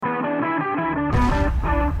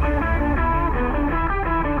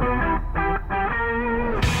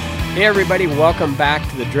Hey everybody, welcome back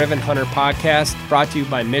to the Driven Hunter Podcast, brought to you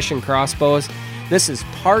by Mission Crossbows. This is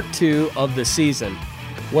part 2 of the season.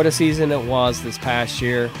 What a season it was this past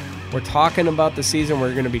year. We're talking about the season.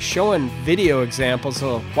 We're going to be showing video examples,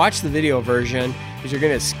 so watch the video version because you're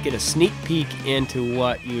going to get a sneak peek into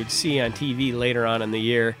what you would see on TV later on in the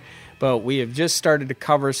year. But we have just started to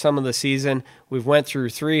cover some of the season. We've went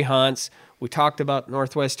through 3 hunts. We talked about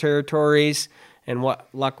Northwest Territories and what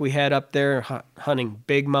luck we had up there hunting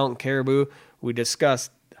big mountain caribou. We discussed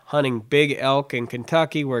hunting big elk in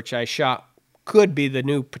Kentucky, which I shot could be the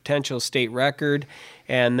new potential state record.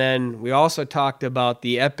 And then we also talked about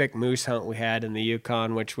the epic moose hunt we had in the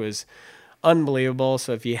Yukon, which was unbelievable.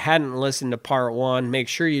 So if you hadn't listened to part 1, make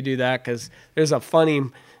sure you do that because there's a funny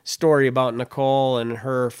story about Nicole and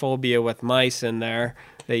her phobia with mice in there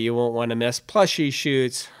that you won't want to miss. Plus she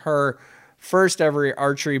shoots her first ever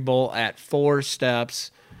archery bull at 4 steps.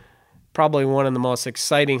 Probably one of the most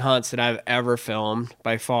exciting hunts that I've ever filmed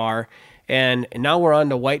by far. And now we're on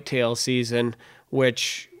to whitetail season,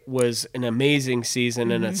 which was an amazing season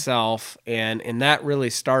in itself. And that really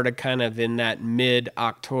started kind of in that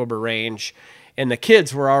mid-October range. And the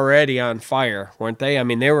kids were already on fire, weren't they? I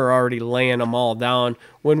mean, they were already laying them all down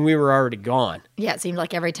when we were already gone. Yeah, it seemed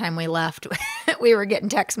like every time we left, we were getting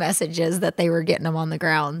text messages that they were getting them on the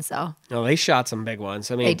ground. So no, they shot some big ones.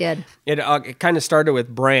 I mean, they did. It kind of started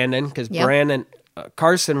with Brandon because Brandon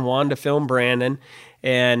Carson wanted to film Brandon,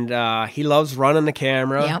 and he loves running the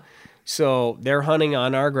camera. Yep. So they're hunting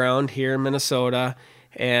on our ground here in Minnesota,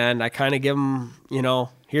 and I kind of give them,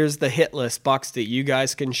 here's the hit list bucks that you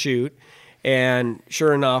guys can shoot. And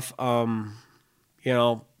sure enough, one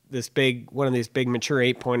of these big mature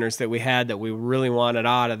 8-pointers that we had that we really wanted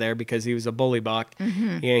out of there because he was a bully buck.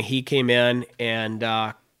 And he came in and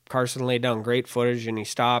Carson laid down great footage and he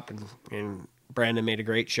stopped and Brandon made a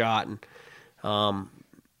great shot. And,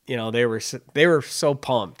 they were so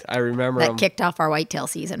pumped. I remember that kicked off our whitetail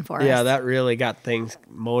season for us. Yeah, that really got things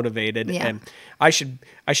motivated. Yeah. And I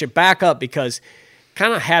should back up because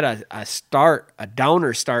kind of had a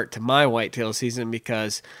downer start to my whitetail season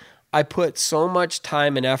because I put so much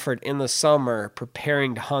time and effort in the summer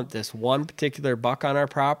preparing to hunt this one particular buck on our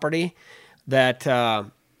property that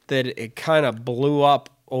it kind of blew up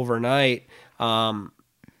overnight.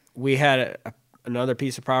 We had another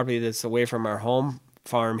piece of property that's away from our home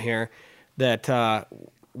farm here that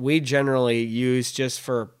we generally use just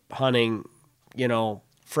for hunting,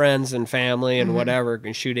 friends and family and whatever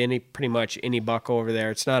can shoot pretty much any buck over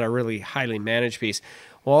there. It's not a really highly managed piece.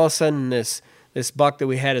 Well, all of a sudden this buck that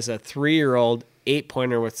we had is a 3-year-old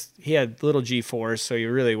 8-pointer he had little G4s, so he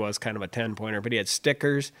really was kind of a 10-pointer, but he had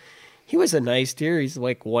stickers. He was a nice deer. He's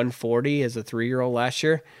like 140 as a 3-year-old last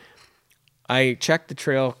year. I checked the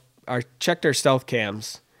trail, I checked our stealth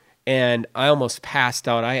cams, and I almost passed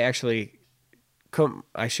out. I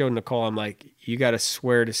showed Nicole, I'm like, you got to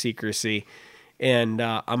swear to secrecy. And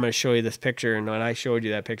I'm going to show you this picture. And when I showed you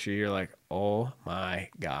that picture, you're like, oh, my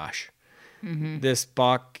gosh. This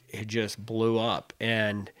buck, it just blew up.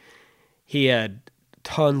 And he had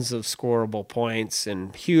tons of scoreable points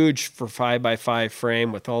and huge for 5x5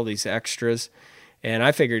 frame with all these extras. And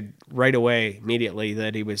I figured right away, immediately,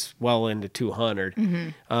 that he was well into 200.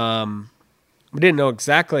 We didn't know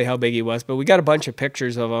exactly how big he was, but we got a bunch of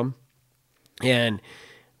pictures of him. And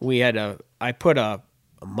I put a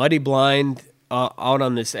muddy blind out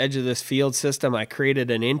on this edge of this field system. I created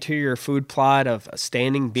an interior food plot of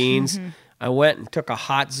standing beans. I went and took a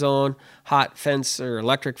hot fence or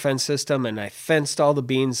electric fence system, and I fenced all the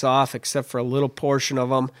beans off except for a little portion of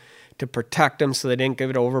them to protect them so they didn't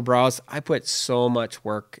get overbrowsed. I put so much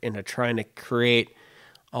work into trying to create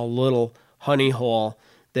a little honey hole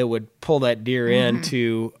that would pull that deer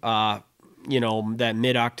into that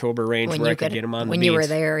mid-October range where I could get him on the beans. When you were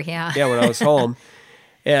there, yeah. Yeah, when I was home.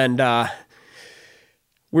 And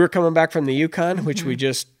we were coming back from the Yukon, which we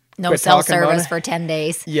just no cell service for 10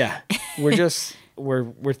 days. Yeah,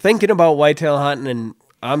 we're thinking about whitetail hunting, and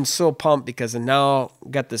I'm so pumped because I now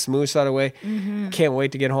got this moose out of the way. Can't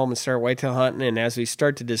wait to get home and start whitetail hunting. And as we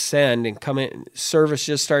start to descend and come in, service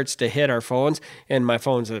just starts to hit our phones, and my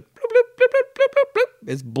phone's a bloop, bloop, bloop, bloop, bloop, bloop, bloop.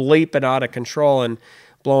 It's bleeping out of control and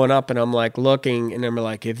blowing up, and I'm like looking, and I'm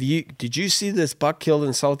like, did you see this buck killed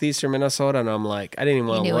in southeastern Minnesota? And I'm like, I didn't even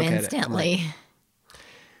want to look instantly. At it.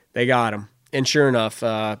 They got him. And sure enough,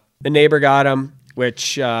 the neighbor got him,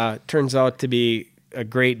 which turns out to be a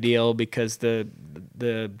great deal because the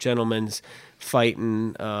gentleman's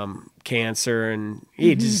fighting cancer, and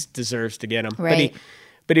he just deserves to get him. Right.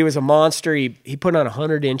 But he was a monster. He put on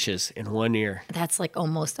 100 inches in 1 year. That's like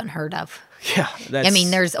almost unheard of. Yeah. I mean,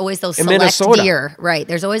 there's always those select deer. Right.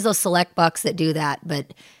 There's always those select bucks that do that.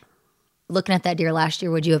 But looking at that deer last year,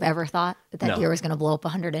 would you have ever thought that No. deer was going to blow up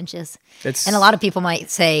 100 inches? It's And a lot of people might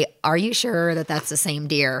say, are you sure that that's the same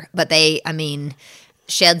deer? But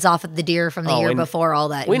sheds off of the deer from the year and before, all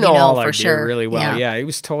that. we know all for our deer sure. really well. Yeah, it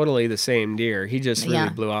was totally the same deer. He just really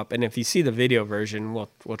blew up. And if you see the video version,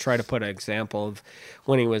 we'll try to put an example of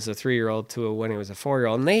when he was a 3-year-old to when he was a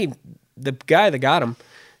 4-year-old. And the guy that got him,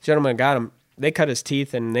 gentleman that got him, they cut his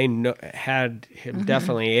teeth and they had him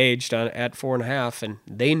definitely aged at 4.5, and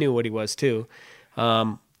they knew what he was too.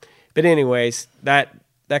 But anyways, that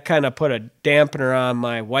kind of put a dampener on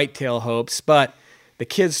my whitetail hopes. But the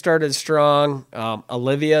kids started strong.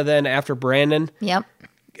 Olivia then after Brandon. Yep.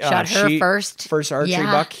 Shot her first archery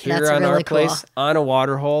buck here on our place on a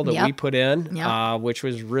water hole that we put in, which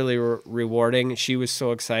was really rewarding. She was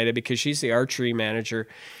so excited because she's the archery manager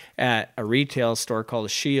at a retail store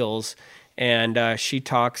called Shields. And she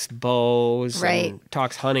talks bows and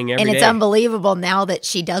talks hunting every day. And it's unbelievable now that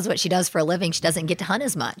she does what she does for a living. She doesn't get to hunt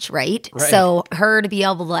as much, right? So her to be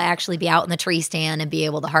able to actually be out in the tree stand and be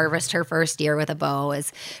able to harvest her first deer with a bow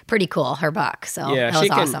is pretty cool, her buck. So that was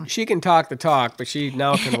awesome. She can talk the talk, but she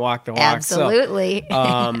now can walk the walk. Absolutely.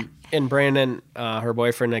 So, and Brandon, her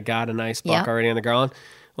boyfriend, had got a nice buck already on the ground.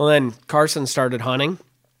 Well, then Carson started hunting.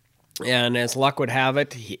 And as luck would have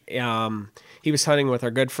it, he was hunting with our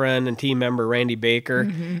good friend and team member Randy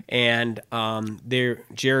Baker, and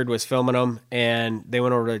Jared was filming them, and they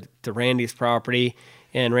went over to Randy's property,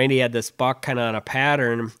 and Randy had this buck kind of on a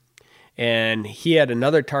pattern, and he had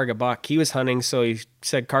another target buck he was hunting, so he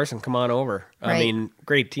said, Carson, come on over. I mean,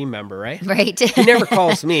 great team member, right? Right. He never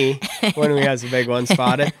calls me when he has a big one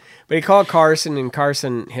spotted, but he called Carson, and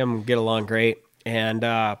Carson, him get along great,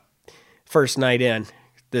 and first night in,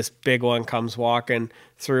 this big one comes walking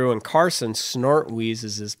through, and Carson snort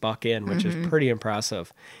wheezes his buck in, which is pretty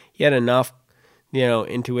impressive. He had enough,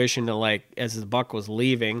 intuition to, as the buck was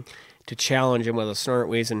leaving, to challenge him with a snort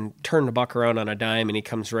wheeze and turn the buck around on a dime, and he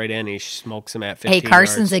comes right in and he smokes him at 15 Hey,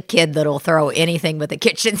 Carson's yards. A kid that'll throw anything but the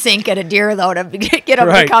kitchen sink at a deer, though, to get him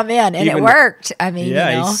to come in, and it worked. I mean,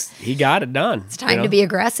 he got it done. It's time to be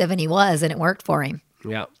aggressive, and he was, and it worked for him.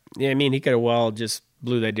 Yeah. I mean, he could have just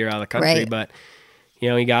blew that deer out of the country, but...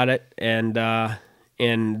 he got it, and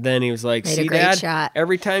then he was like, Made see, a great Dad, shot.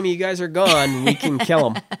 Every time you guys are gone, we can kill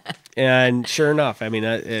them. And sure enough, I mean,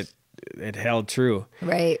 it held true.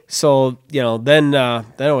 Right. So, then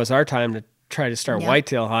it was our time to try to start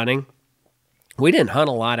whitetail hunting. We didn't hunt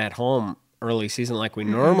a lot at home early season like we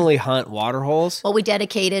normally hunt water holes. Well,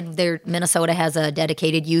 Minnesota has a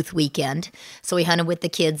dedicated youth weekend. So we hunted with the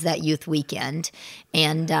kids that youth weekend.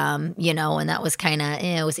 And, and that was kind of,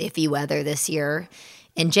 it was iffy weather this year.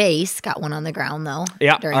 And Jace got one on the ground, though,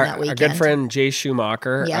 during that weekend. Our good friend Jace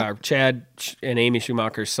Schumacher, Chad and Amy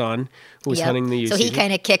Schumacher's son, who was hunting the youth So he season.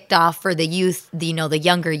 kind of kicked off for the youth, the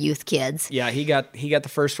younger youth kids. Yeah, he got the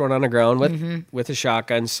first one on the ground with a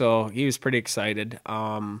shotgun, so he was pretty excited.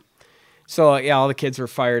 So, all the kids were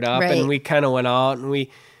fired up, and we kind of went out, and we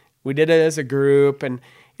did it as a group, and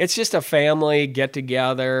it's just a family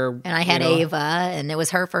get-together. And I had Ava, and it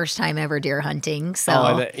was her first time ever deer hunting. So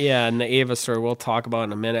and the Ava story we'll talk about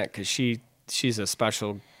in a minute, because she's a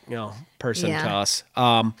special person to us.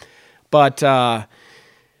 I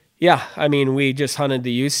mean, we just hunted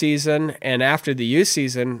the youth season, and after the youth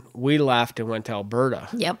season, we left and went to Alberta.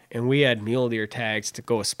 Yep. And we had mule deer tags to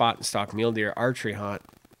go a spot and stock mule deer archery hunt.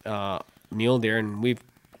 Mule deer, and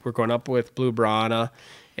we're going up with Blue Brana,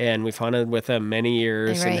 and we've hunted with them many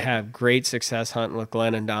years and have great success hunting with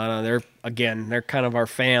Glenn and Donna. They're kind of our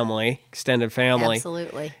family, extended family.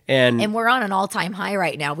 Absolutely. And we're on an all-time high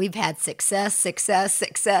right now. We've had success.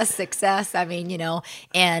 I mean,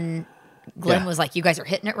 and Glenn was like, you guys are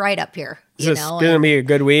hitting it right up here. It's going to be a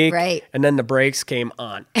good week. Right. And then the brakes came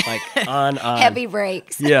on, on. Heavy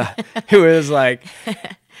brakes. Yeah. It was like...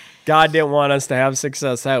 God didn't want us to have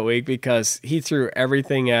success that week because he threw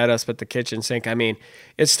everything at us but the kitchen sink. I mean,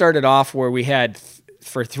 it started off where we had,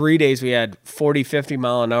 for 3 days, we had 40, 50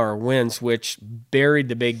 mile an hour winds, which buried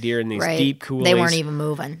the big deer in these deep coulees. They weren't even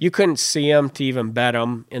moving. You couldn't see them to even bet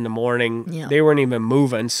them in the morning. Yeah. They weren't even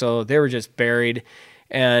moving, so they were just buried.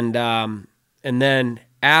 And then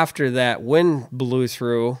after that wind blew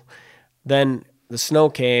through, then the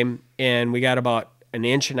snow came, and we got about 1.5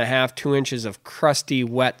 inches, 2 inches of crusty,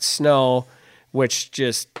 wet snow, which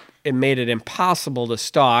it made it impossible to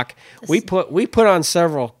stalk. We put on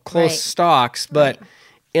several close stalks, but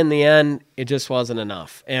in the end, it just wasn't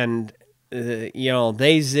enough. And they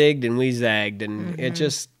zigged and we zagged, and it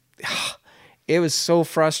just it was so It was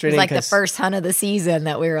frustrating. like the first hunt of the season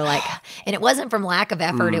that we were like, and it wasn't from lack of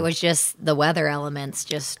effort. It was just the weather elements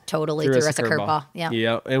just totally threw us a curveball.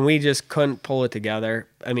 Yeah. And we just couldn't pull it together.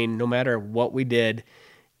 I mean, no matter what we did,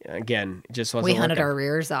 again, it just wasn't We hunted working. our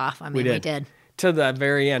rears off. I mean, we did. To the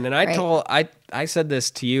very end. And Right. I said this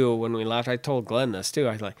to you when we left. I told Glenn this too.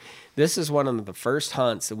 I was like, this is one of the first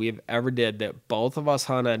hunts that we've ever did that both of us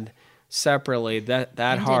hunted separately that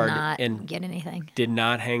And hard did not and get anything. did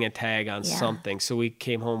not hang a tag on Yeah. something. So we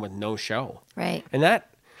came home with no show. Right. And that,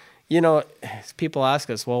 you know, people ask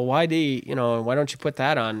us, well, why don't you put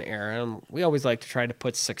that on air? And we always like to try to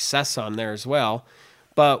put success on there as well.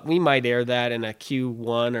 But we might air that in a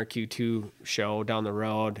Q1 or Q2 show down the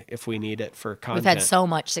road if we need it for content. We've had so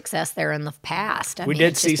much success there in the past. I We mean, did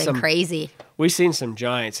it's see just been some- crazy. We've seen some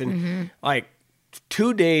giants. And Mm-hmm. like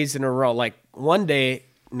 2 days in a row, like one day,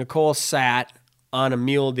 Nicole sat on a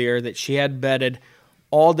mule deer that she had bedded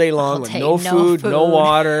all day long All with day, no food, no food.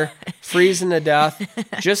 water, freezing to death,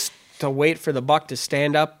 just to wait for the buck to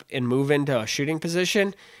stand up and move into a shooting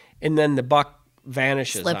position. And then the buck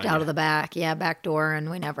vanishes. Slipped on out you. of the back door, and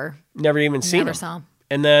we never Never even seen never him. saw him.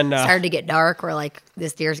 And then Started to get dark. We're like,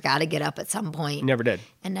 this deer's got to get up at some point. never did.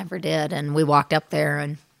 And never did. And we walked up there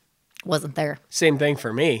and wasn't there. Same thing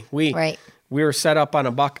for me. Right. We were set up on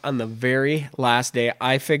a buck on the very last day.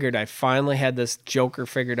 I figured I finally had this joker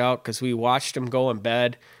figured out because we watched him go in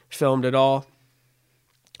bed, filmed it all.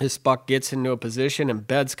 This buck gets into a position and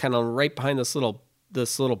beds kind of right behind this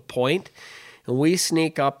little point. And we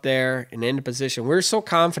sneak up there and into position. We're so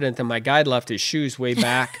confident that my guide left his shoes way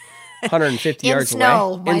back 150 In yards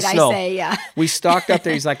snow, away. might I say, yeah. We stalked up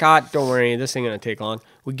there. He's like, don't worry, this ain't going to take long.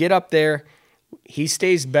 We get up there. He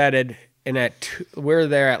stays bedded. And we're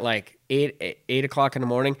there at like 8 o'clock in the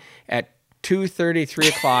morning. At 2:30, 3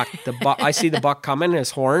 o'clock, I see the buck coming,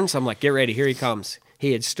 his horns. I'm like, get ready, here he comes.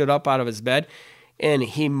 He had stood up out of his bed. And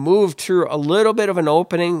he moved through a little bit of an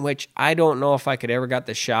opening, which I don't know if I could ever got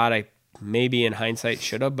the shot. I maybe in hindsight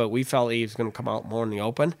should have, but we felt he was going to come out more in the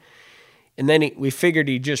open. And then we figured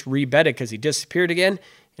he just rebedded because he disappeared again.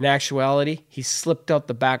 In actuality, he slipped out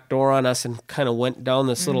the back door on us and kind of went down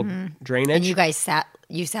this little drainage. And you guys sat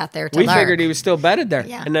there till We dark. figured he was still bedded there.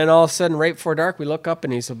 Yeah. And then all of a sudden, right before dark, we look up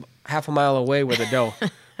and he's half a mile away with a doe.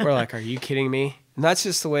 We're like, are you kidding me? And that's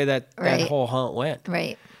just the way that Right. whole hunt went.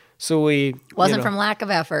 Right. So we... Wasn't from lack of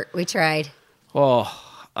effort. We tried. I'm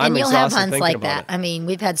And you'll have exhausted hunts thinking like about that. it. I mean,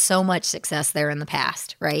 we've had so much success there in the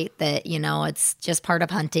past, right? That, it's just part of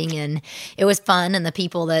hunting, and it was fun. And the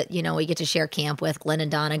people that, we get to share camp with, Glenn and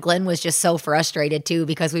Donna. Glenn was just so frustrated too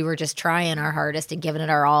because we were just trying our hardest and giving it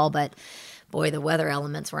our all. But boy, the weather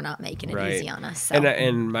elements were not making it easy on us. So.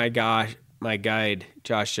 And my guide,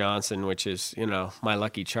 Josh Johnson, which is, my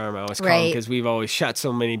lucky charm, I always call him Right. because we've always shot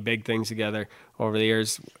so many big things together over the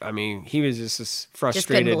years. I mean, he was just as frustrated. just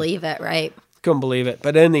couldn't believe it, right? Couldn't believe it.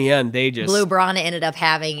 But in the end, they just... Blue Brana ended up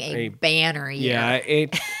having a banner year. Yeah,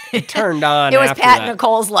 it turned on It was after Pat that. and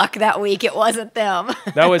Nicole's luck that week. It wasn't them.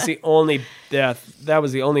 That was the only that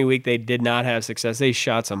was the only week they did not have success. They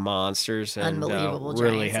shot some monsters and Unbelievable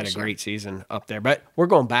really giants had a this year. great season up there. But we're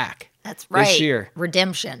going back. That's right. This year.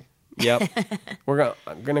 Redemption. Yep.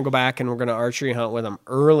 I'm gonna go back and we're gonna archery hunt with them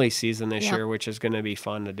early season this Yep. year, which is gonna be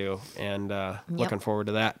fun to do, and looking forward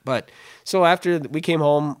to that. But so after we came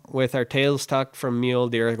home with our tails tucked from mule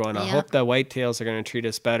deer, going, I Yep. hope the white tails are gonna treat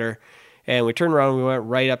us better. And we turned around, and we went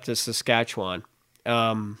right up to Saskatchewan,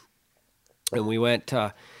 and we went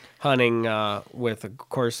hunting with, of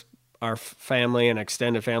course, our family and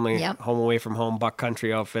extended family, Yep. home away from home, Buck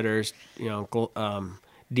Country Outfitters,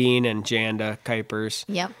 Dean and Janda Kuipers.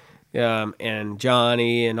 Yep. And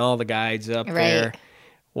Johnny and all the guides up there.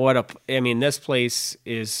 This place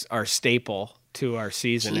is our staple to our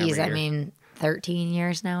season every year. I mean, 13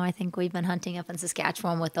 years now, I think we've been hunting up in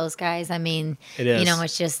Saskatchewan with those guys. I mean, It is.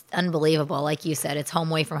 It's just unbelievable. Like you said, it's home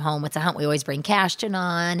away from home. It's a hunt we always bring Cashton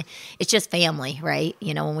on. It's just family, right?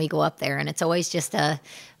 When we go up there, and it's always just a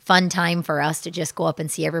fun time for us to just go up and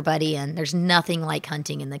see everybody. And there's nothing like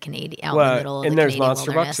hunting in the Canadian, out in the middle of and the there's Canadian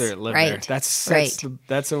monster wilderness. bucks that live right. there. That's right.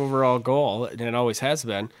 that's the overall goal, and it always has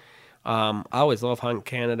been. I always love hunting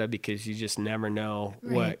Canada because you just never know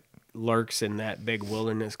what lurks in that big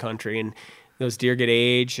wilderness country, and those deer get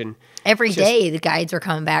aged. And Every day, the guides were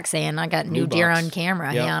coming back saying, I got new deer bucks. on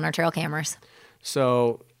camera, Yep. on our trail cameras.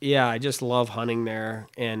 So yeah, I just love hunting there,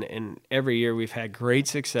 and every year we've had great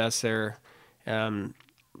success there.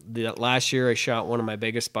 The last year I shot one of my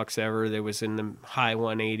biggest bucks ever. That was in the high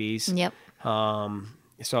 180s. Yep.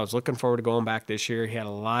 So I was looking forward to going back this year. He had a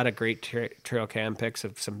lot of great trail cam pics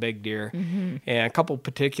of some big deer, and a couple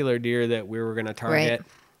particular deer that we were going to target.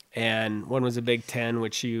 and one was a Big 10,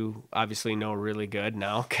 which you obviously know really good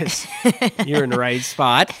now because you're in the right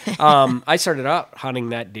spot. I started out hunting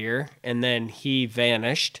that deer, and then he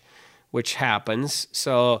vanished, which happens.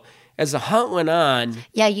 So as the hunt went on,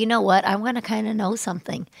 Yeah, you know what? I want to kind of know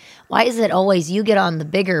something. Why is it always you get on the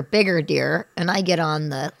bigger deer and I get on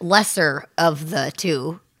the lesser of the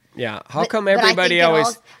two? yeah, how come But everybody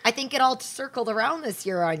always? I think it all circled around this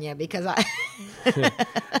year on you because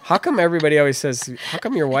How come everybody always says? How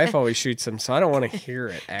come your wife always shoots them? So I don't want to hear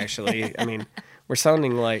it. Actually, I mean, we're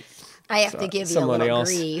sounding like I have to give you a somebody little else.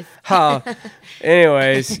 grief.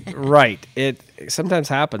 Anyways, right. It sometimes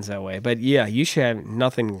happens that way, but yeah, you should have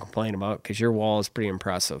nothing to complain about because your wall is pretty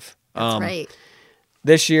impressive. That's right.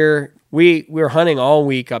 This year, we were hunting all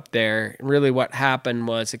week up there. Really, what happened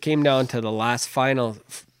was it came down to the last final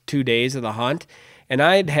 2 days of the hunt, and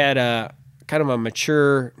I'd had a kind of a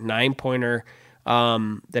mature 9-pointer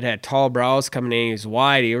that had tall brows coming in. He was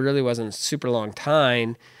wide. He really wasn't super long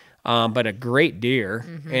tine, but a great deer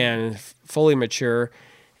and fully mature.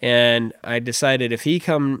 And I decided if he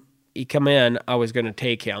come in, I was going to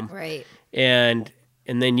take him. Right. And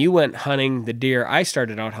then you went hunting the deer I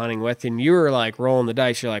started out hunting with, and you were like rolling the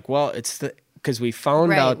dice. You're like, well, it's because we found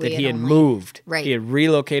Right, out that we he had had only- moved. Right. He had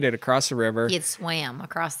relocated across the river. He had swam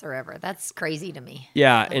across the river. That's crazy to me.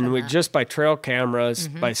 Yeah, and we just by trail cameras,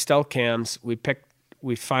 by stealth cams, we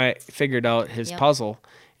figured out his Yep. puzzle,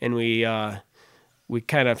 and we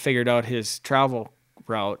kind of figured out his travel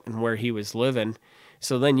route and where he was living.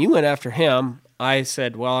 So then you went after him. I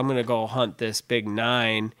said, well, I'm going to go hunt this Big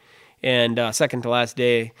 9, and second to last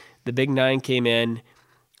day, the Big 9 came in.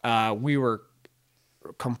 We were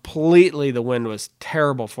completely, the wind was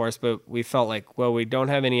terrible for us, but we felt like, well, we don't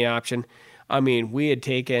have any option. I mean, we had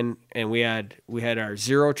taken, and we had our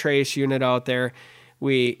zero trace unit out there.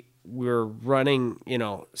 We were running,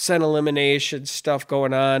 scent elimination stuff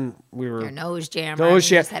going on. We were Your nose jammer. Nose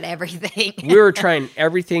You jam- just had everything. we were trying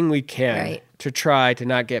everything we can Right. to try to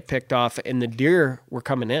not get picked off, and the deer were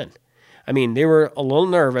coming in. I mean, they were a little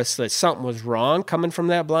nervous that something was wrong coming from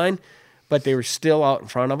that blind, but they were still out in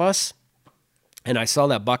front of us. And I saw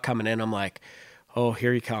that buck coming in. I'm like, oh,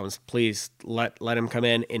 here he comes. Please let him come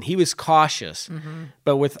in. And he was cautious.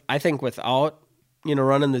 But I think without,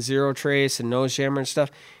 running the zero trace and nose jammer and stuff,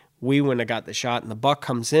 we wouldn't have got the shot. And the buck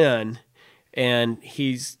comes in, and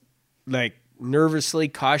he's like nervously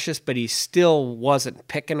cautious, but he still wasn't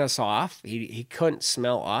picking us off. He couldn't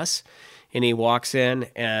smell us. And he walks in,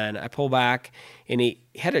 and I pull back, and he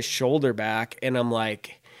had his shoulder back, and I'm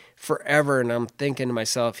like, forever, and I'm thinking to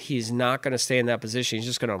myself, he's not going to stay in that position. He's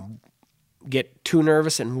just going to get too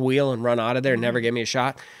nervous and wheel and run out of there and never give me a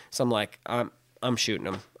shot. So I'm like, I'm shooting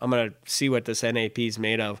him. I'm going to see what this NAP is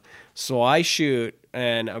made of. So I shoot,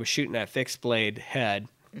 and I was shooting that fixed blade head,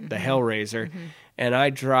 the Hellraiser, and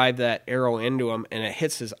I drive that arrow into him, and it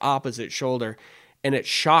hits his opposite shoulder, and it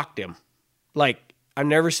shocked him. Like, I've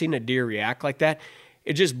never seen a deer react like that.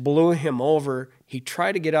 It just blew him over. He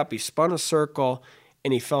tried to get up. He spun a circle,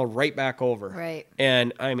 and he fell right back over. Right.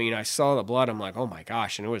 And, I mean, I saw the blood. I'm like, oh, my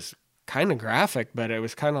gosh. And it was kind of graphic, but it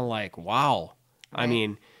was kind of like, wow. Right. I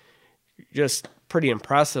mean, just pretty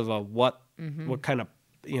impressive of what kind of,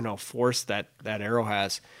 force that arrow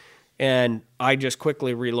has. And I just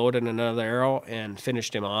quickly reloaded another arrow and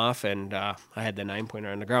finished him off, and I had the 9-pointer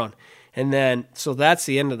on the ground. And then, so that's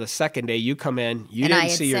the end of the second day. You come in, you And I didn't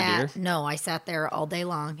had see your deer. No, I sat there all day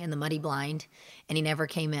long in the muddy blind, and he never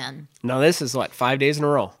came in. Now, this is what, 5 days in a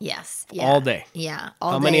row? Yes. Yeah. All day? Yeah.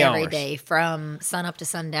 All How day, many every hours? day, from sun up to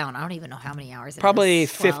sundown. I don't even know how many hours it Probably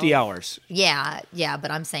is. 50 12. hours. Yeah,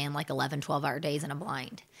 but I'm saying like 11, 12-hour days in a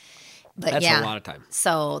blind. But That's yeah, a lot of time.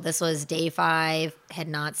 So this was day 5, had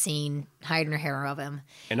not seen hide nor hair of him.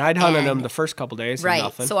 And I'd hunted And- him the first couple days and Right.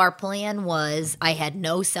 nothing. So our plan was I had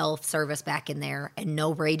no cell service back in there and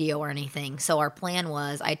no radio or anything. So our plan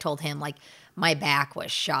was I told him like my back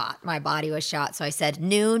was shot, my body was shot. So I said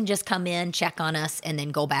noon, just come in, check on us, and then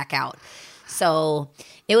go back out. So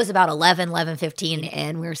it was about 11:15,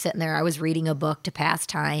 and we were sitting there. I was reading a book to pass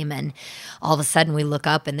time, and all of a sudden we look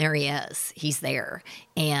up, and there he is. He's there.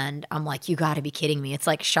 And I'm like, you got to be kidding me. It's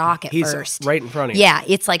like shock at He's first. right in front of you. Yeah,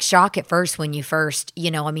 it's like shock at first when you first,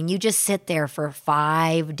 you just sit there for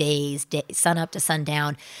 5 days, sun up to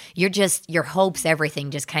sundown. Your hopes,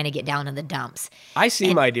 everything just kind of get down in the dumps. I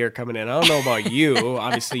see my deer coming in. I don't know about you.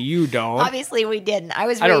 Obviously, you don't. Obviously, we didn't. I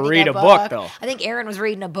I don't read a book, though. I think Aaron was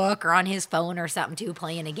reading a book or on his phone or something too,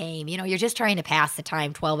 playing a game. You're just trying to pass the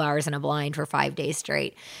time, 12 hours in a blind for 5 days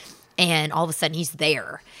straight. And all of a sudden he's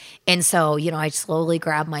there. And so, I slowly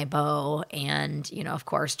grab my bow and, of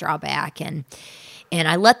course, draw back and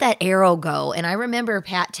I let that arrow go. And I remember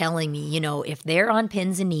Pat telling me, if they're on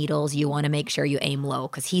pins and needles, you want to make sure you aim low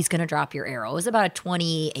because he's going to drop your arrow. It was about a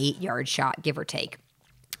 28-yard shot, give or take.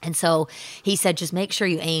 And so he said, just make sure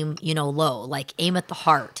you aim, low, like aim at the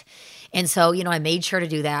heart. And so, I made sure to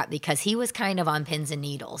do that because he was kind of on pins and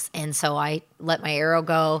needles. And so I let my arrow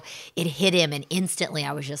go. It hit him. And instantly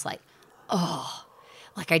I was just like, oh,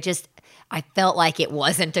 like I felt like it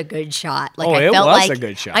wasn't a good shot. Like I felt was a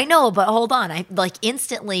good shot. I know, but hold on. I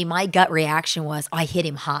instantly my gut reaction was I hit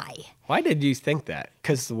him high. Why did you think that?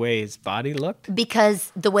 Because the way his body looked?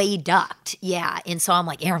 Because the way he ducked, yeah. And so I'm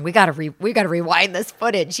like, Aaron, we gotta rewind this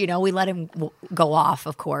footage. We let him go off.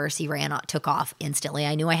 Of course, he took off instantly.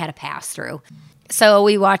 I knew I had a pass through. So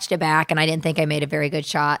we watched it back, and I didn't think I made a very good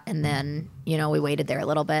shot. And then, we waited there a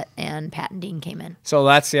little bit, and Pat and Dean came in. So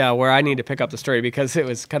that's, where I need to pick up the story because it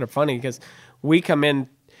was kind of funny because we come in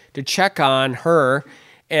to check on her,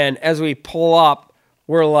 and as we pull up,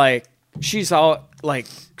 we're like, she's all like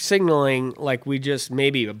signaling like we just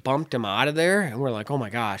maybe bumped him out of there. And we're like, oh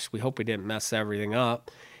my gosh, we hope we didn't mess everything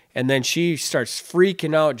up. And then she starts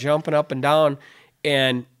freaking out, jumping up and down,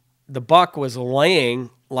 and the buck was laying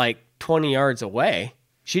like 20 yards away.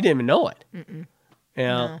 She didn't even know it. Mm-mm.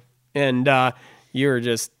 Yeah. No. And you were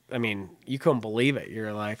just, you couldn't believe it.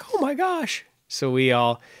 You're like, oh my gosh. So we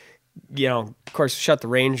all, of course, shut the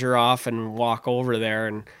Ranger off and walk over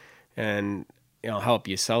there and help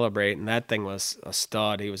you celebrate. And that thing was a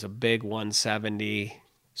stud. He was a big 170,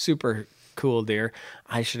 super cool deer.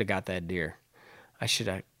 I should have got that deer. I should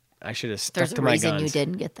have stuck to my guns. There's a reason you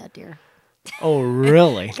didn't get that deer. Oh,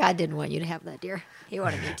 really? God didn't want you to have that deer. He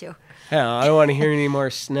wanted me to. Yeah, I don't want to hear any more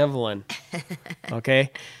sniveling. Okay?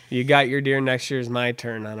 You got your deer. Next year's my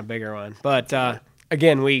turn on a bigger one. But,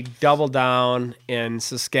 again, we doubled down in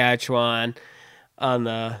Saskatchewan on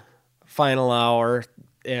the final hour.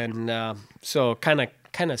 And so kind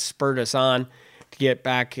of spurred us on to get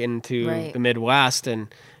back into the Midwest and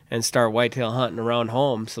start whitetail hunting around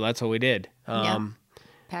home. So that's what we did.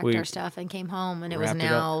 Packed our stuff and came home, and it was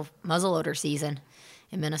now muzzleloader season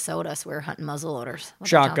in Minnesota, so we were hunting muzzleloaders.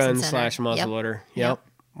 Shotgun / muzzleloader. Yep.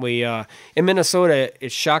 We in Minnesota,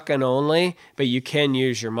 it's shotgun only, but you can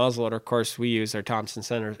use your muzzleloader. Of course, we use our Thompson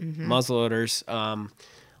Center muzzleloaders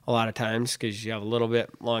a lot of times because you have a little bit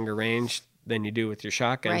longer range than you do with your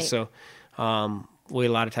shotgun. Right. So we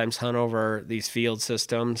a lot of times hunt over these field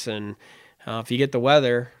systems, and if you get the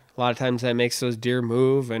weather, a lot of times that makes those deer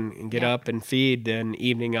move and get up and feed in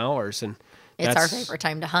evening hours. And it's our favorite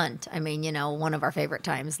time to hunt. One of our favorite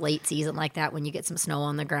times, late season like that, when you get some snow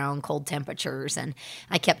on the ground, cold temperatures. And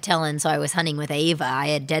I kept telling, so I was hunting with Ava. I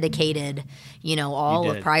had dedicated,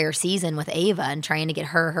 all of prior season with Ava and trying to get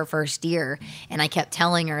her first deer. And I kept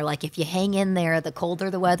telling her, like, if you hang in there, the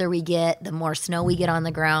colder the weather we get, the more snow we get on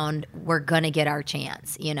the ground, we're going to get our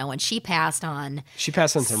chance, And she passed on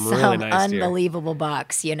some really nice deer. Unbelievable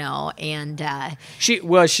bucks, and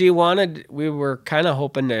we were kind of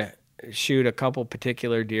hoping to shoot a couple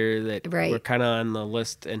particular deer that were kind of on the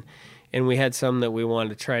list, and we had some that we wanted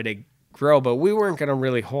to try to grow, but we weren't going to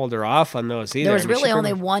really hold her off on those either. There was really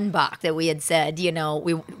only one buck that we had said,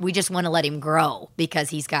 we just want to let him grow because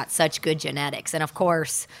he's got such good genetics, and of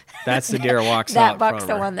course, that's the deer walks that out. That buck's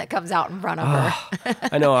the one that comes out in front of her.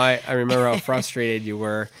 I know. I remember how frustrated you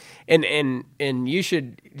were. And you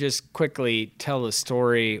should just quickly tell the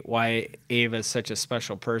story why Ava is such a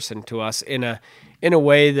special person to us in a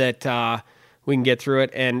way that we can get through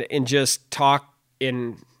it and just talk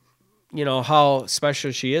in how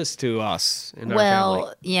special she is to us in our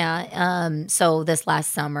family. Yeah. So this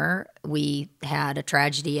last summer we had a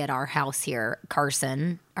tragedy at our house here.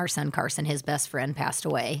 Carson, our son Carson, his best friend, passed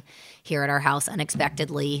away here at our house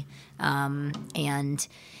unexpectedly, and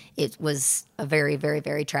it was a very, very,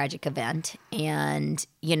 very tragic event. And,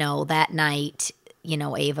 that night,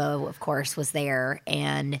 Ava, of course, was there.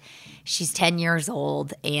 And she's 10 years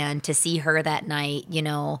old. And to see her that night,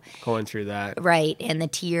 going through that. Right. And the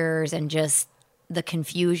tears and just the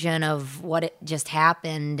confusion of what it just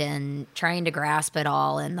happened and trying to grasp it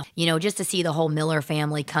all. And, just to see the whole Miller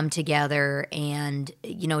family come together and,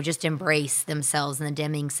 just embrace themselves in the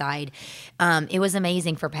Deming side. It was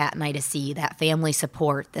amazing for Pat and I to see that family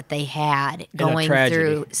support that they had going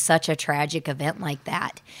through such a tragic event like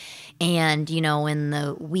that. And, in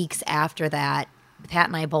the weeks after that, Pat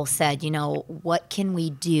and I both said, what can we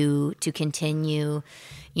do to continue,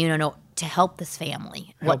 to help this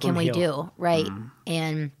family? What can we do? Right. Mm-hmm.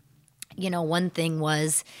 And, one thing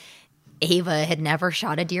was Ava had never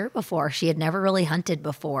shot a deer before. She had never really hunted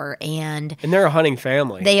before. And they're a hunting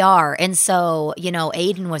family. They are. And so,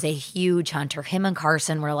 Aiden was a huge hunter. Him and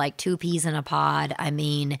Carson were like two peas in a pod. I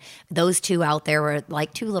mean, those two out there were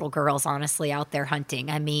like two little girls, honestly, out there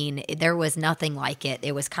hunting. I mean, there was nothing like it.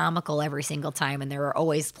 It was comical every single time. And there were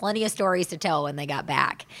always plenty of stories to tell when they got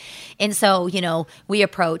back. And so, we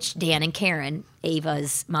approached Dan and Karen,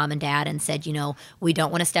 Ava's mom and dad, and said, we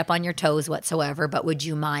don't want to step on your toes whatsoever, but would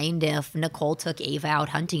you mind if Nicole took Ava out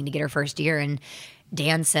hunting to get her first deer? And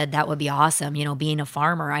Dan said that would be awesome. Being a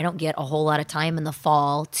farmer, I don't get a whole lot of time in the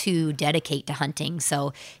fall to dedicate to hunting.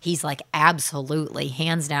 So he's like, absolutely,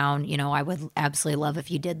 hands down, I would absolutely love if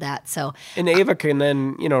you did that. So, and Ava can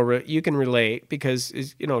then, you can relate because,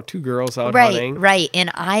 two girls out right, hunting. Right. And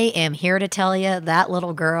I am here to tell you that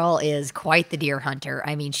little girl is quite the deer hunter.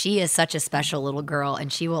 I mean, she is such a special little girl,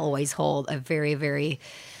 and she will always hold a very, very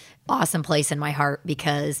awesome place in my heart,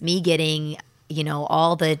 because me getting,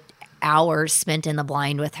 all the hours spent in the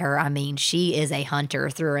blind with her. I mean, she is a hunter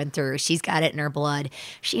through and through. She's got it in her blood.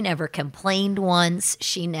 She never complained once.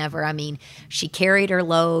 She carried her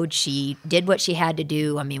load. She did what she had to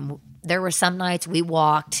do. I mean, there were some nights we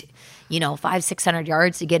walked, 500-600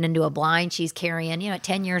 yards to get into a blind. She's carrying, at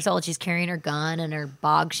 10 years old, she's carrying her gun and her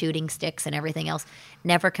bog shooting sticks and everything else.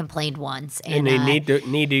 Never complained once. And they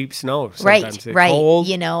knee-deep snow sometimes. Right. Cold.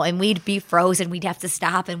 And we'd be frozen. We'd have to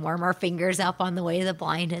stop and warm our fingers up on the way to the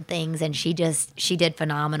blind and things. And she did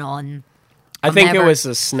phenomenal. And I think it was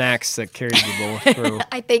the snacks that carried you both through.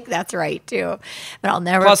 I think that's right, too. But I'll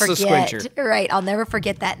never Plus forget. The squincher. Right. I'll never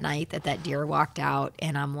forget that night that deer walked out.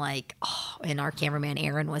 And I'm like, and our cameraman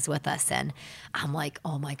Aaron was with us. And I'm like,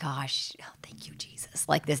 oh my gosh, thank you, Jesus.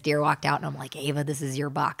 Like, this deer walked out, and I'm like, Ava, this is your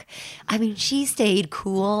buck. I mean, she stayed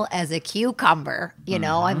cool as a cucumber.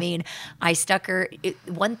 I mean, I stuck her.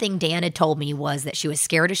 One thing Dan had told me was that she was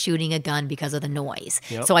scared of shooting a gun because of the noise.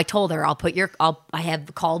 Yep. So I told her, I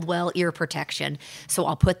have Caldwell ear protection. So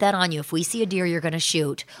I'll put that on you. If we see a deer you're going to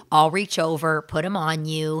shoot, I'll reach over, put him on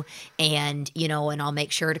you, and, and I'll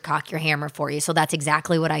make sure to cock your hammer for you. So that's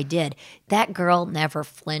exactly what I did. That girl never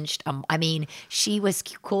flinched. I mean, she was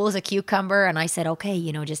cool as a cucumber, and I said, okay,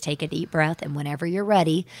 just take a deep breath, and whenever you're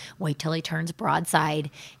ready, wait till he turns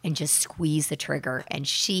broadside and just squeeze the trigger. And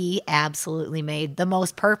she absolutely made the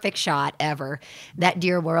most perfect shot ever. That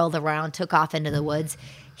deer whirled around, took off into the woods.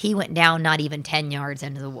 He went down not even 10 yards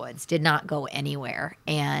into the woods, did not go anywhere.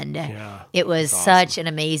 And it was such an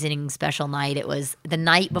amazing, special night. It was the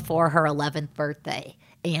night before her 11th birthday.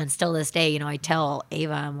 And still this day, I tell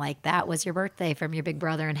Ava, I'm like, that was your birthday from your big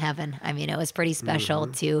brother in heaven. I mean, it was pretty special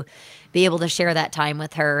to be able to share that time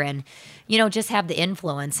with her and, just have the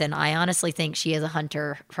influence. And I honestly think she is a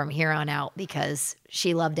hunter from here on out, because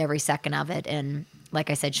she loved every second of it. And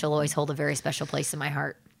like I said, she'll always hold a very special place in my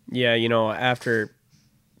heart. Yeah, after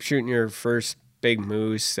shooting your first big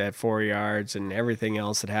moose at 4 yards and everything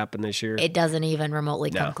else that happened this year, it doesn't even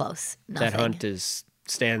remotely come close. Nothing. That hunt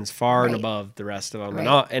stands far and above the rest of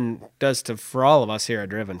them, and does for all of us here at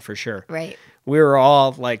Driven, for sure. Right. We were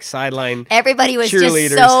all like sideline. Everybody was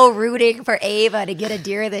just so rooting for Ava to get a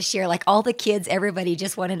deer this year. Like, all the kids, everybody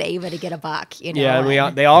just wanted Ava to get a buck. Yeah,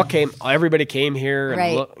 and they all came. Everybody came here,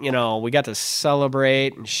 and we got to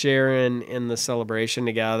celebrate and share in the celebration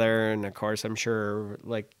together. And of course, I'm sure,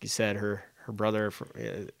 like you said, her brother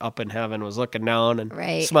up in heaven was looking down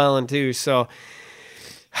and smiling too. So.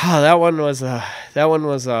 That one was a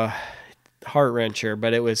heart wrencher,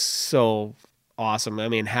 but it was so awesome. I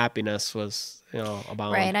mean, happiness was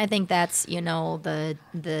abound. Right, and I think that's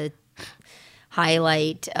the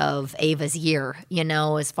highlight of Ava's year,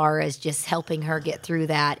 as far as just helping her get through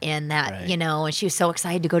that, and that, and she was so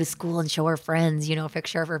excited to go to school and show her friends, a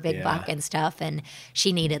picture of her big buck and stuff, and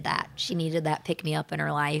she needed that. She needed that pick-me-up in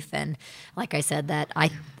her life, and like I said, that I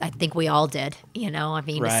think we all did, I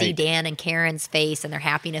mean, to see Dan and Karen's face and their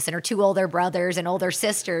happiness, and her two older brothers and older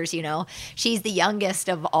sisters, she's the youngest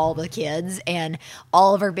of all the kids, and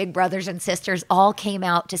all of her big brothers and sisters all came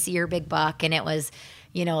out to see her big buck, and it was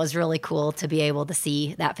really cool to be able to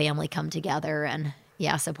see that family come together and,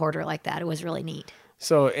 support her like that. It was really neat.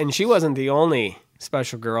 So, and she wasn't the only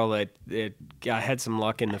special girl that had some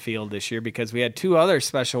luck in the field this year, because we had two other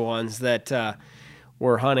special ones that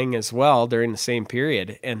were hunting as well during the same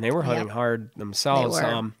period, and they were hunting hard themselves.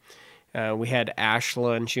 We had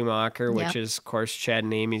Ashlyn Schumacher, which is, of course, Chad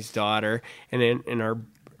and Amy's daughter, and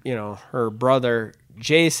her brother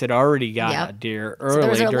Jace had already got a deer early. So there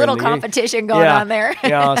was a little competition going on there.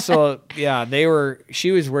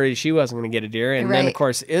 She was worried she wasn't going to get a deer. And then, of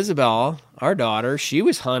course, Isabel, our daughter, she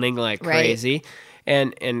was hunting like crazy.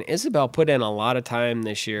 And Isabel put in a lot of time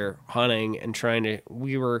this year hunting and trying to.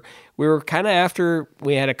 We were kind of after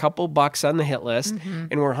we had a couple bucks on the hit list,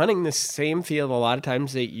 and we're hunting the same field a lot of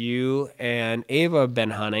times that you and Ava have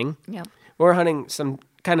been hunting. Yeah. We're hunting some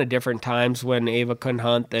kind of different times when Ava couldn't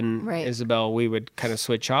hunt, then Right. Isabel, we would kind of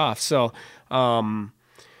switch off. So, and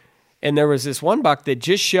there was this one buck that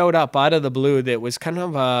just showed up out of the blue that was kind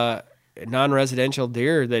of a non-residential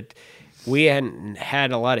deer that we hadn't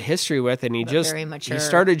had a lot of history with, and But very mature. he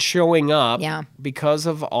started showing up Yeah. because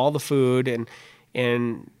of all the food and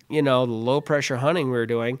the low pressure hunting we were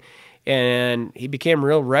doing, and he became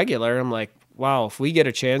real regular. I'm like, wow, if we get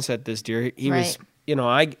a chance at this deer, he was. Right.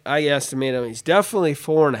 I estimate him. He's definitely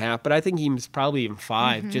 4.5, but I think he was probably even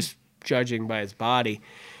 5, just judging by his body.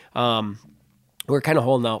 We're kind of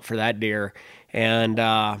holding out for that deer, and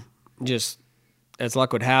just as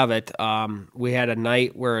luck would have it, we had a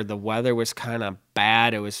night where the weather was kind of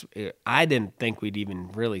bad. I didn't think we'd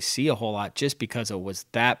even really see a whole lot, just because it was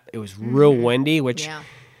real windy, which. Yeah.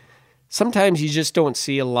 Sometimes you just don't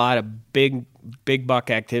see a lot of big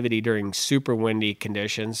buck activity during super windy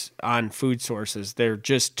conditions on food sources. They're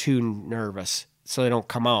just too nervous, so they don't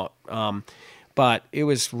come out. But it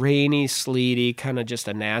was rainy, sleety, kind of just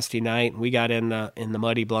a nasty night. We got in the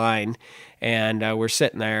muddy blind, and we're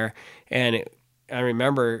sitting there. And I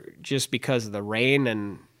remember, just because of the rain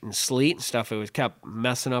and sleet and stuff, it was kept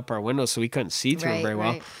messing up our windows, so we couldn't see through them very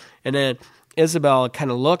well. Right. And then Isabel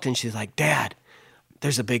kind of looked, and she's like, "Dad,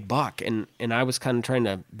 there's a big buck," and I was kind of trying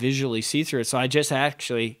to visually see through it. So I just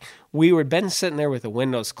we had been sitting there with the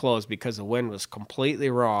windows closed because the wind was completely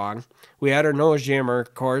wrong. We had our nose jammer,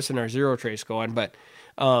 of course, and our zero trace going, but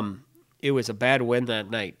it was a bad wind that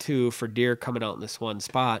night too for deer coming out in this one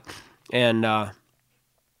spot. And all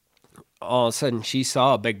of a sudden she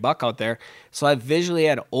saw a big buck out there. So I visually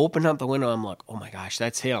had to open up the window. I'm like, oh my gosh,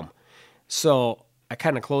 that's him. So I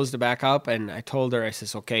kind of closed it back up, and I told her, I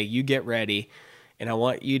says, okay, you get ready. And I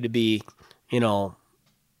want you to be,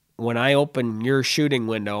 when I open your shooting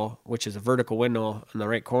window, which is a vertical window in the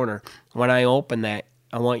right corner, when I open that,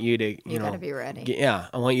 I want you to, You gotta be ready. Yeah,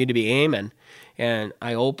 I want you to be aiming. And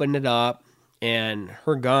I opened it up, and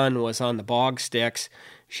her gun was on the bog sticks.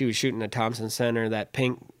 She was shooting a Thompson Center, that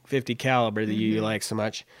pink 50 caliber that you like so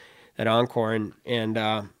much, that Encore.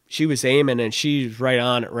 And she was aiming, and she was right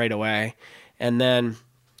on it right away. And then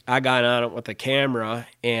I got on it with the camera,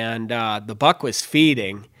 and the buck was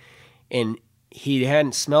feeding, and he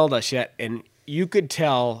hadn't smelled us yet, and you could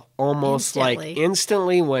tell almost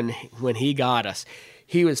instantly when he got us.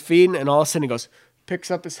 He was feeding, and all of a sudden he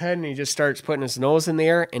picks up his head, and he just starts putting his nose in the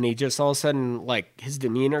air, and he just all of a sudden, like, his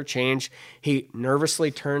demeanor changed. He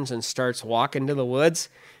nervously turns and starts walking to the woods,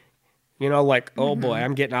 oh boy,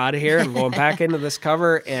 I'm getting out of here. I'm going back into this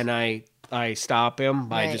cover, and I stop him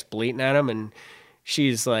by just bleating at him, and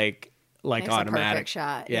she's like Makes automatic. a perfect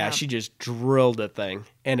shot. Yeah, she just drilled the thing.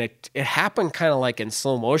 And it happened kind of like in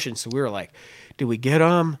slow motion. So we were like, did we get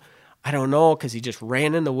him? I don't know, because he just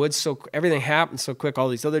ran in the woods. Everything happened so quick. All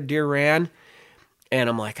these other deer ran. And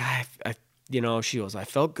I'm like, she goes, I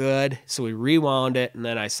felt good. So we rewound it. And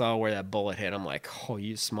then I saw where that bullet hit. I'm like, oh,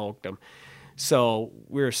 you smoked him. So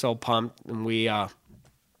we were so pumped. And we, of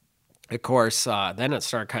course, then it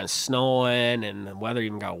started kind of snowing, and the weather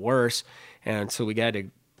even got worse. And so we got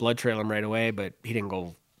to blood trail him right away, but he didn't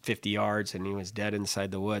go 50 yards, and he was dead inside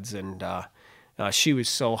the woods. And she was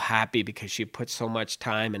so happy because she put so much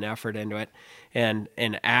time and effort into it. And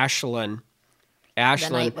Ashlyn, The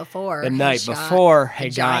night before.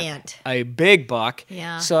 had giant. got a big buck.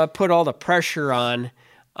 Yeah. So I put all the pressure on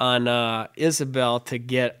Isabel to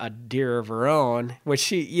get a deer of her own, which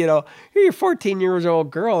she, you're a 14 years old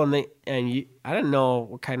girl, and I don't know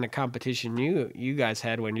what kind of competition you guys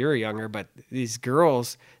had when you were younger, but these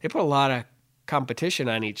girls, they put a lot of competition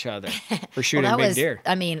on each other for shooting big deer.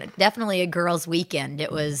 I mean, definitely a girls' weekend.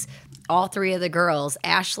 It was all three of the girls.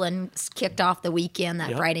 Ashlyn kicked off the weekend.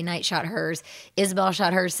 That Friday night shot hers. Isabel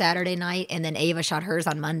shot hers Saturday night, and then Ava shot hers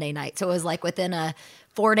on Monday night. So it was like within a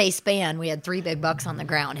 4-day span, we had 3 big bucks on the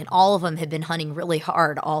ground, and all of them had been hunting really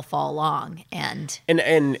hard all fall long. And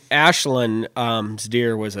Ashlyn's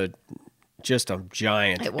deer was just a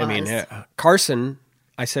giant. It was. I mean, Carson.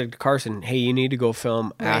 I said to Carson, hey, you need to go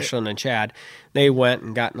film Ashlyn and Chad. They went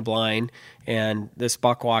and got in the blind, and this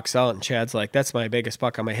buck walks out, and Chad's like, that's my biggest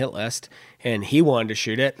buck on my hit list. And he wanted to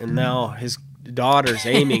shoot it, and now his daughter's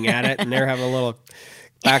aiming at it, and they're having a little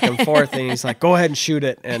back and forth, and he's like, go ahead and shoot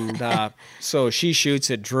it. And so she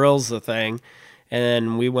shoots it, drills the thing, and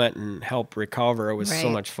then we went and helped recover. It was so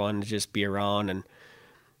much fun to just be around. And,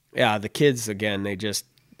 yeah, the kids, again, they just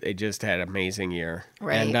had an amazing year.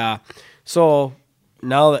 Right. And so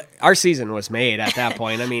now our season was made at that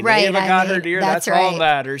point. I mean, Right, Ava got her deer. That's all that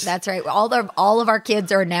matters. That's right. All of our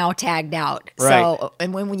kids are now tagged out. Right. So,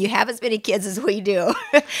 and when you have as many kids as we do,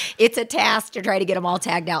 it's a task to try to get them all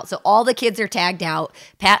tagged out. So all the kids are tagged out.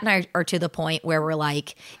 Pat and I are to the point where we're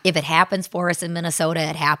like, if it happens for us in Minnesota,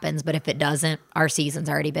 it happens. But if it doesn't, our season's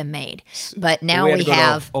already been made. But now We had we to go to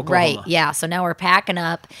have, Oklahoma. right. Yeah. So now we're packing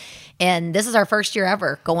up. And this is our first year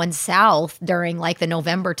ever going south during like the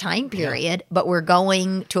November time period, but we're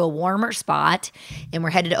going to a warmer spot and we're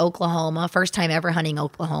headed to Oklahoma. First time ever hunting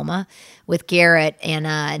Oklahoma with Garrett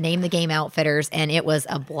and Name the Game Outfitters. And it was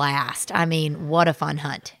a blast. I mean, what a fun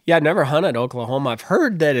hunt. Yeah, I've never hunted Oklahoma. I've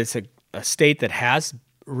heard that it's a state that has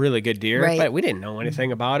really good deer, Right. but we didn't know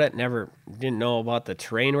anything about it. Didn't know about the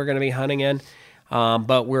terrain we're going to be hunting in.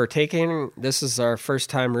 But this is our first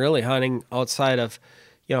time really hunting outside of,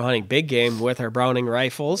 hunting big game with our Browning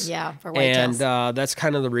rifles. Yeah, for and whitetails. that's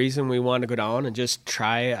kind of the reason we wanted to go down and just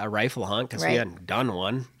try a rifle hunt because we Right. hadn't done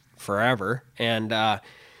one forever. And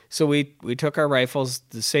so we took our rifles,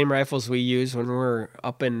 the same rifles we used when we were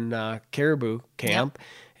up in Caribou Camp,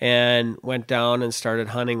 and went down and started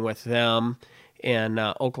hunting with them in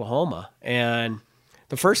Oklahoma. And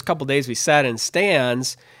the first couple days we sat in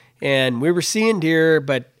stands, and we were seeing deer,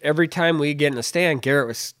 but every time we get in a stand, Garrett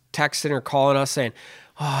was texting or calling us saying,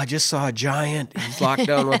 "Oh, I just saw a giant. He's locked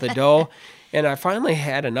down with a doe." And I finally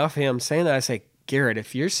had enough of him saying that. I say, "Garrett,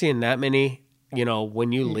 if you're seeing that many,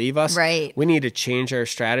 when you leave us, Right. we need to change our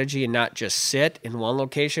strategy and not just sit in one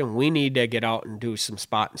location. We need to get out and do some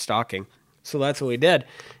spot and stalking." So that's what we did.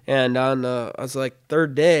 And on I was like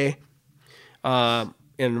third day,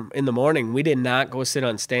 in the morning, we did not go sit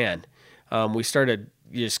on stand. We started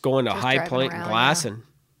just going to Just High driving Point around, and glassing.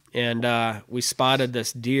 And we spotted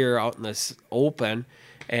this deer out in this open,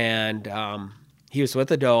 and he was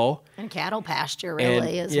with a doe. And cattle pasture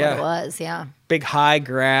really And, is yeah. what it was. Yeah. Big high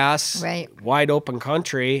grass, Right. wide open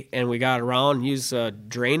country, and we got around, used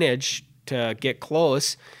drainage to get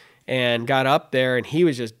close, and got up there, and he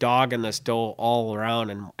was just dogging this doe all around.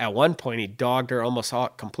 And at one point, he dogged her almost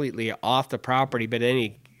completely off the property, but then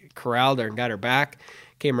he corralled her and got her back,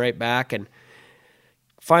 came right back, and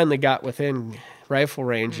finally got within rifle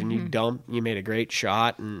range, and you made a great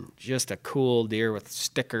shot, and just a cool deer with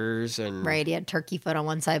stickers and Right, he had turkey foot on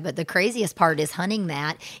one side, but the craziest part is hunting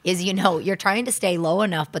that is, you're trying to stay low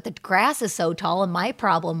enough, but the grass is so tall, and my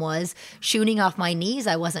problem was shooting off my knees.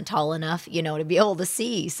 I wasn't tall enough, to be able to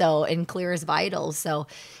see, and clear as vitals. So,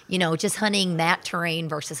 just hunting that terrain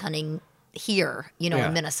versus hunting here, Yeah.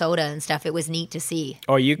 in Minnesota and stuff, it was neat to see.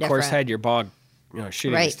 Oh, you of course different. had your bog,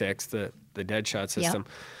 shooting Right. sticks, the dead shot system.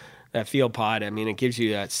 That field pod, I mean, it gives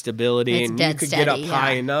you that stability, It's and you dead could get up steady,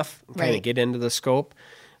 high yeah. enough, kind of Right. get into the scope,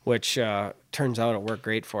 which turns out it worked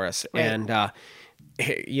great for us. Right.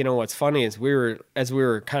 And what's funny is as we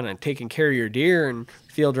were kind of taking care of your deer and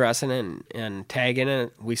field dressing and tagging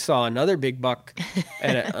it, we saw another big buck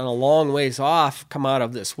at a long ways off come out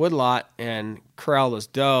of this woodlot and corral this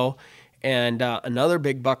doe, and another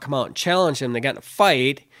big buck come out and challenge him. They got in a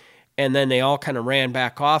fight. And then they all kind of ran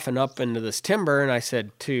back off and up into this timber. And I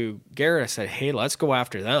said to Garrett, I said, "Hey, let's go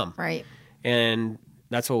after them." Right. And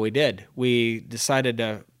that's what we did. We decided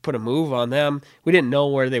to put a move on them. We didn't know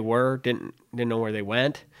where they were, didn't know where they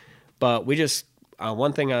went. But we just,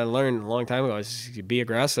 one thing I learned a long time ago is you be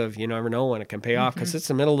aggressive. You never know when it can pay off because it's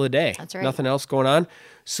the middle of the day. That's right. Nothing else going on.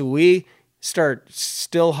 So we start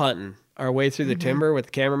still hunting our way through the timber with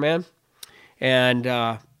the cameraman. And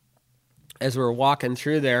as we were walking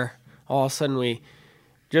through there, all of a sudden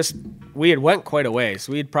we had went quite a ways.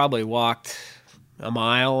 We had probably walked a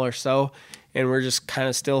mile or so, and we're just kind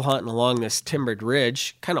of still hunting along this timbered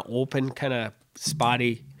ridge, kind of open, kind of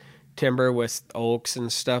spotty timber with oaks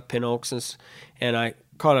and stuff, pin oaks, and I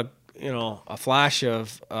caught a flash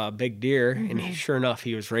of a big deer, and sure enough,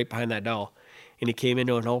 he was right behind that doe, and he came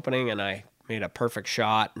into an opening, and I made a perfect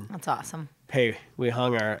shot. And That's awesome. hey, we Two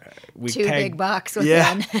tagged big bucks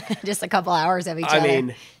within just a couple hours of each other. I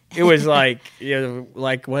mean, it was like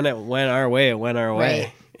like when it went our way, it went our way.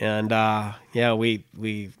 Right. And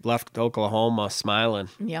we left Oklahoma smiling.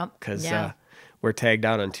 Yep. Because Yeah. we're tagged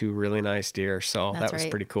out on two really nice deer, so That's that was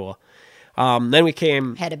right. pretty cool. Then we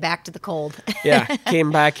came Headed back to the cold.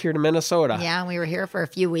 came back here to Minnesota. Yeah, we were here for a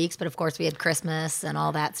few weeks, but of course we had Christmas and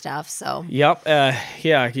all that stuff. So Yep.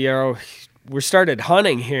 We started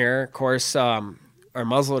hunting here. Of course, our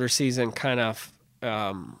muzzleloader season kind of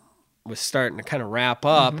was starting to kind of wrap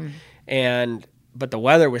up, but the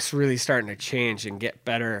weather was really starting to change and get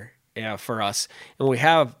better for us. And we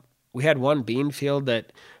had one bean field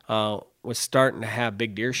that was starting to have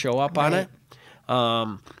big deer show up on Right.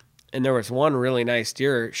 it, and there was one really nice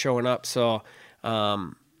deer showing up. So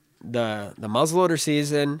the muzzleloader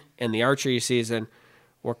season and the archery season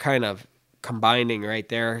were kind of combining right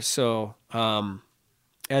there. So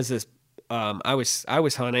as this, I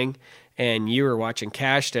was hunting, and you were watching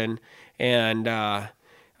Cashton, and I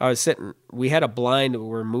was sitting. We had a blind. We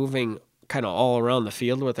were moving kind of all around the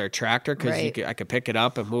field with our tractor because I could pick it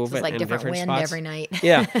up and move it like in different different wind spots every night.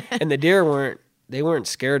 Yeah, and the deer weren't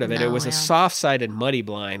scared of it. No, It was a soft-sided muddy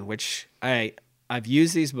blind, which I've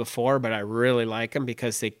used these before, but I really like them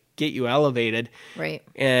because they get you elevated. Right.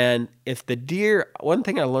 And if the deer, one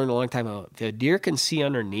thing I learned a long time ago, if the deer can see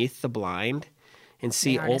underneath the blind and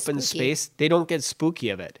see open space, they don't get spooky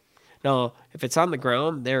of it. Now, if it's on the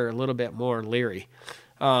ground, they're a little bit more leery.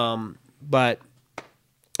 But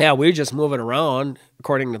yeah, we were just moving around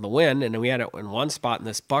according to the wind, and we had it in one spot, and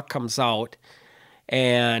this buck comes out,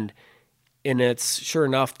 and it's sure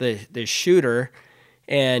enough the shooter,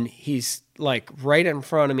 and he's like right in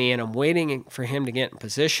front of me, and I'm waiting for him to get in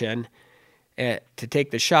position to take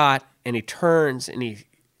the shot, and he turns and he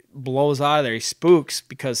blows out of there. He spooks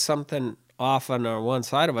because something off on one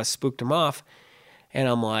side of us spooked him off, and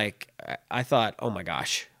I'm like, I thought, oh my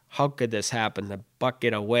gosh, how could this happen? The buck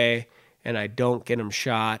get away, and I don't get him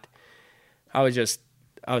shot. I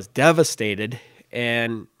was devastated,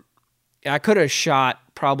 and I could have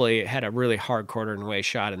probably had a really hard quarter and way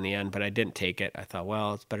shot in the end, but I didn't take it. I thought,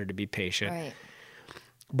 well, it's better to be patient. Right.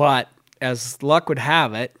 But as luck would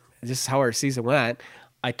have it, this is how our season went,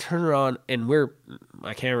 I turned around, and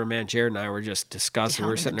my cameraman Jared and I were just discussing.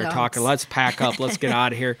 We're sitting there talking, let's pack up, let's get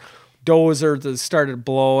out of here. Dozer started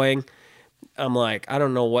blowing. I'm like, I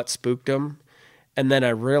don't know what spooked him. And then I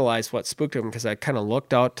realized what spooked him because I kind of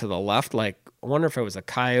looked out to the left, like, I wonder if it was a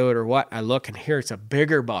coyote or what. I look, and here it's a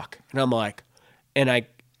bigger buck. And I'm like,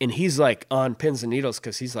 and he's like on pins and needles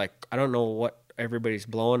because he's like, I don't know what everybody's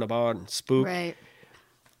blowing about and spooked. Right.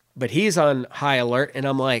 But he's on high alert, and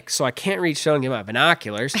I'm like, so I can't reach down and get my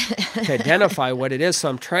binoculars to identify what it is. So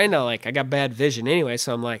I'm trying to, like, I got bad vision anyway,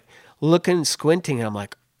 so I'm like looking, squinting, and I'm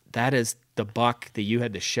like, that is the buck that you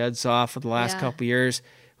had the sheds off for the last couple of years.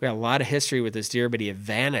 We had a lot of history with this deer, but he had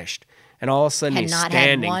vanished. And all of a sudden he's standing.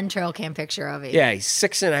 Had not had one trail cam picture of it. Yeah, he's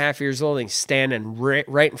 6.5 years old, and he's standing right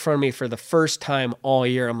in front of me for the first time all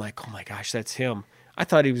year. I'm like, oh my gosh, that's him. I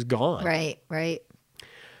thought he was gone. Right.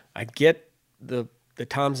 I get the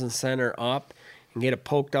Thompson Center up and get it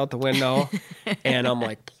poked out the window, and I'm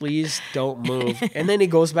like, please don't move. And then he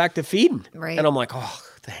goes back to feeding. Right. And I'm like, oh,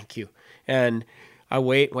 thank you. And I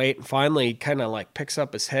wait, and finally he kind of like picks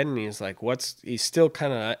up his head, and he's like, he's still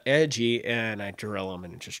kind of edgy, and I drill him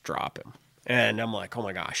and just drop him. And I'm like, oh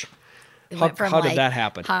my gosh. How did that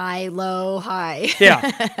happen? High, low, high. Yeah.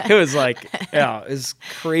 It was like, it was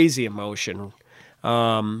crazy emotion.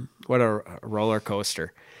 What a roller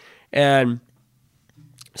coaster. And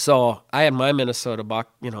so I had my Minnesota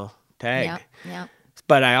buck, tagged. Yeah.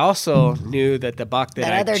 But I also knew that the buck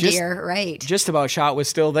that I just about shot was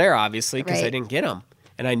still there, obviously, because I didn't get him.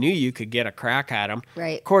 And I knew you could get a crack at him.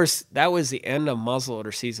 Right. Of course, that was the end of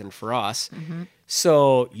muzzleloader season for us. Mm-hmm.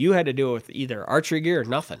 So you had to do it with either archery gear or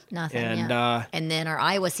nothing. And then our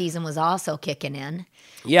Iowa season was also kicking in.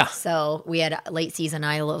 Yeah. So we had late season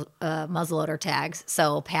Iowa muzzleloader tags.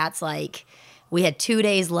 So Pat's like, we had 2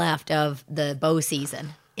 days left of the bow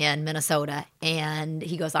season in Minnesota, and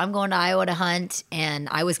he goes, I'm going to Iowa to hunt, and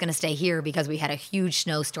I was going to stay here because we had a huge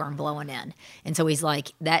snowstorm blowing in. And so he's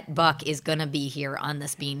like, that buck is going to be here on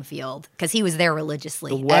this bean field, because he was there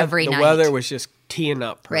religiously every night. The weather was just teeing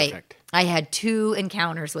up perfect. Right. I had 2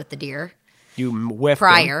 encounters with the deer. You whiffed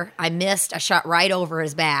prior. him. I missed a shot right over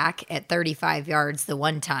his back at 35 yards the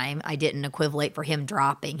one time. I didn't equivalent for him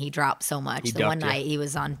dropping. He dropped so much. The one night he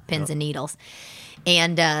was on pins and needles.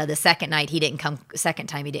 And the second time he didn't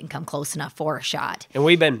come close enough for a shot. And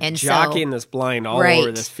we've been jockeying this blind all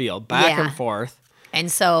over this field, back and forth.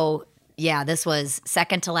 And so, this was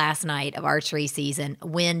second to last night of archery season.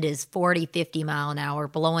 Wind is 40, 50 mile an hour,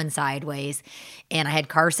 blowing sideways. And I had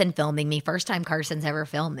Carson filming me. First time Carson's ever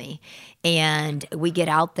filmed me. And we get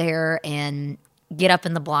out there and get up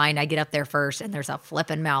in the blind. I get up there first, and there's a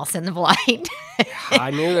flipping mouse in the blind.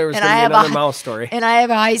 I knew there was going to be another mouse story. And I have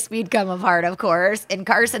a high speed come apart, of course. And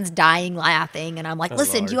Carson's dying laughing. And I'm like,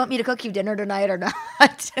 listen, do you want me to cook you dinner tonight or not?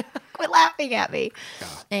 Quit laughing at me. Yeah.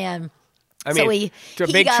 And to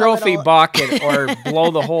make trophy buck or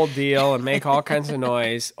blow the whole deal and make all kinds of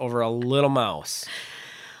noise over a little mouse.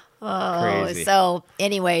 Oh, crazy. So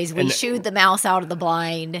anyways, we shooed the mouse out of the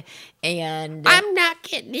blind, and I'm not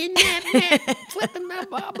getting in that flipping my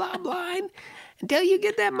blah blah blind. until you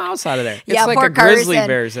get that mouse out of there. Yeah, it's like poor a grizzly Carson.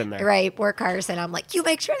 bear's in there. Right, poor Carson. I'm like, you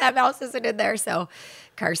make sure that mouse isn't in there. So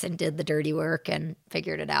Carson did the dirty work and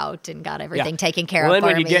figured it out and got everything taken care Well, of then for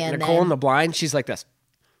when you me. get And Nicole then, in the blind, she's like this.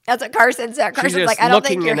 that's what Carson said. She's Carson's just like, I don't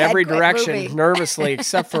think looking your in head every quit direction moving. nervously,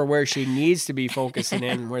 except for where she needs to be focusing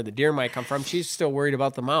in, where the deer might come from. She's still worried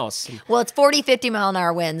about the mouse. And Well, it's 40, 50 mile an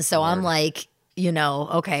hour winds. So I'm like,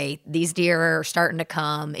 okay, these deer are starting to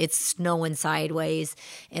come. It's snowing sideways.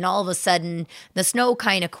 And all of a sudden, the snow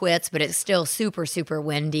kind of quits, but it's still super, super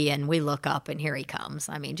windy. And we look up and here he comes.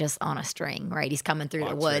 I mean, just on a string, right? He's coming through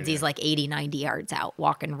the Walks woods. right in. He's like 80, 90 yards out,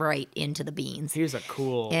 walking right into the beans. he's a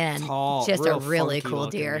cool, And tall, just real a really funky cool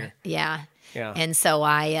looking deer. Yeah. Yeah. And so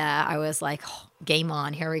I was like, oh, game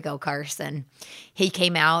on. Here we go, Carson. He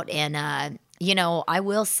came out and, I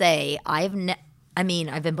will say I've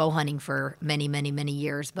been bow hunting for many, many, many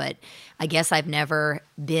years, but I guess I've never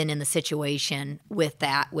been in the situation with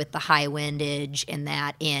the high windage and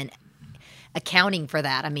that, and accounting for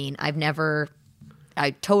that. I mean,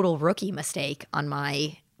 a total rookie mistake on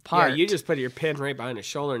my part. Yeah, you just put your pin right behind his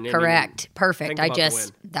shoulder. And Correct. Perfect. think about the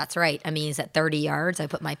wind. That's right. I mean, he's at 30 yards. I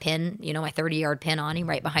put my pin, my 30-yard pin on him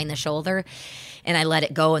right behind the shoulder, and I let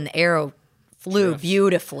it go, and the arrow flew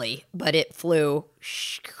beautifully, but it flew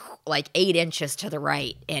like 8 inches to the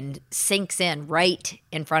right and sinks in right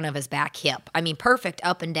in front of his back hip. I mean, perfect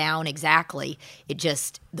up and down exactly. It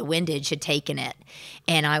just, the windage had taken it.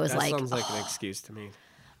 And I was That like, sounds like an excuse to me.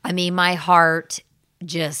 I mean, my heart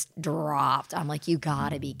just dropped. I'm like, you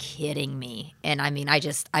gotta be kidding me. And I mean, I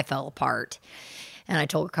fell apart. And I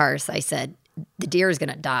told Cars, I said, the deer is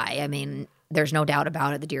gonna die. I mean, there's no doubt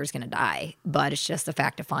about it, the deer's gonna die. But it's just the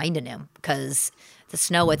fact of finding him, because the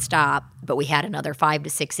snow had stopped, but we had another 5 to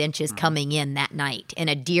 6 inches coming in that night. And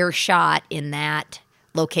a deer shot in that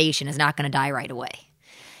location is not gonna die right away.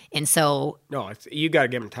 And so, No, you got to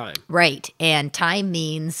give him time. right. And time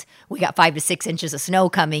means we got 5 to 6 inches of snow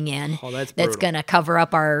coming in. Oh, that's that's brutal. going to cover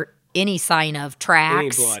up any sign of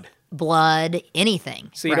tracks, blood,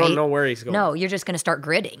 anything. So you right? don't know where he's going. No, you're just going to start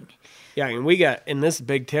gritting. Yeah, and we got in this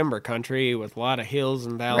big timber country with a lot of hills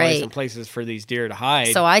and valleys Right. and places for these deer to hide.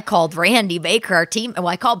 So I called Randy Baker, our team. Well,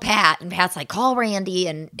 I called Pat, and Pat's like, call Randy.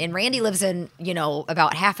 And Randy lives in,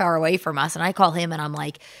 about half hour away from us. And I call him, and I'm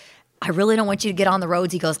like, I really don't want you to get on the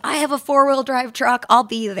roads. He goes, I have a 4-wheel drive truck. I'll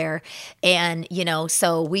be there. And,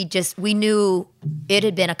 so we knew it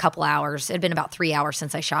had been a couple hours. It had been about 3 hours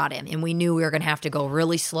since I shot him. And we knew we were going to have to go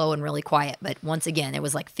really slow and really quiet. But once again, it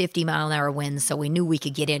was like 50 mile an hour winds. So we knew we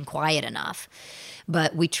could get in quiet enough.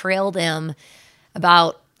 But we trailed him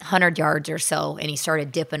about 100 yards or so, and he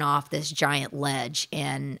started dipping off this giant ledge.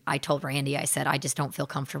 And I told Randy, I said, I just don't feel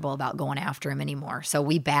comfortable about going after him anymore. So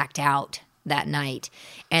we backed out that night.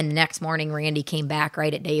 And the next morning, Randy came back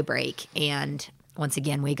right at daybreak. And once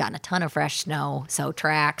again, we gotten a ton of fresh snow. So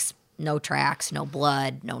no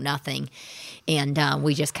blood, no nothing. And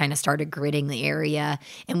we just kind of started gritting the area.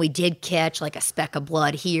 And we did catch like a speck of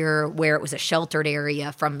blood here where it was a sheltered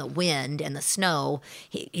area from the wind and the snow.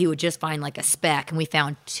 He would just find like a speck, and we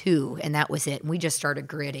found 2, and that was it. And we just started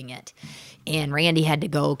gritting it. And Randy had to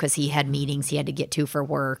go because he had meetings he had to get to for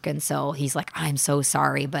work. And so he's like, I'm so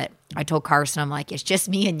sorry. But I told Carson, I'm like, it's just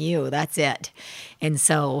me and you. That's it. And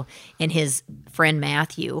his friend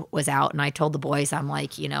Matthew was out, and I told the boys, I'm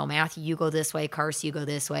like, Matthew, you go this way. Carson, you go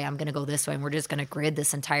this way. I'm going to go this way. And we're just going to grid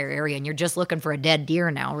this entire area. And you're just looking for a dead deer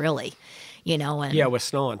now, really. And yeah, with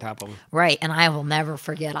snow on top of him. right. And I will never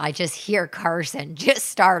forget. I just hear Carson just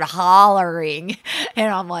start hollering.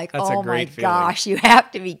 And I'm like, That's a oh my great feeling. gosh, you have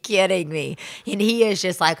to be kidding me. And he is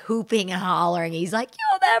just like hooping and hollering. He's like,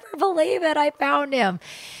 you'll never believe it. I found him.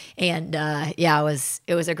 And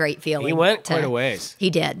it was a great feeling. He went quite a ways. He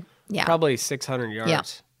did. Yeah. Probably 600 yards. Yeah.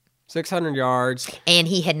 600 yards. And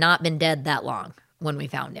he had not been dead that long when we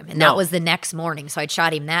found him. And No. that was the next morning. So I'd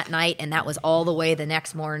shot him that night, and that was all the way the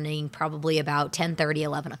next morning, probably about 10:30,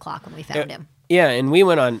 11 o'clock when we found him. Yeah, and we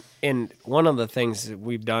went on, and one of the things that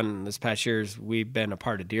we've done this past year is we've been a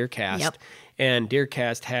part of DeerCast. Yep. And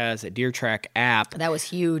DeerCast has a Deer Track app. That was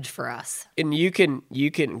huge for us. And you can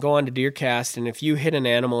go on to DeerCast, and if you hit an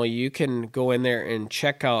animal, you can go in there and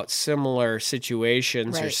check out similar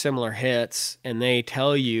situations or Right. similar hits, and they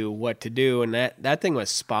tell you what to do. And that thing was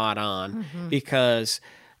spot on Mm-hmm. because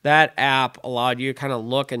that app allowed you to kind of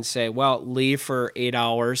look and say, well, leave for 8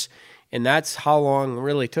 hours. And that's how long it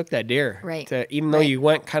really took that deer. Right. Even though Right. you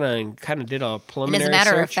went kind of did a And preliminary as a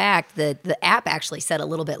matter of search. fact, the app actually said a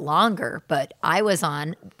little bit longer, but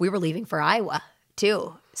we were leaving for Iowa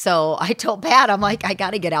too. So I told Pat, I'm like, I got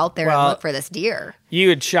to get out there and Well, look for this deer. You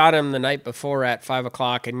had shot him the night before at 5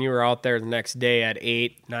 o'clock, and you were out there the next day at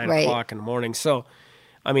 8, 9 Right. o'clock in the morning. So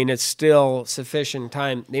I mean, it's still sufficient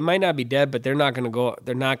time. They might not be dead, but they're not going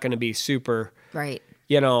to be super, Right.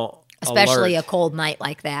 alert. Especially a cold night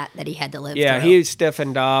like that he had to live Yeah, through. he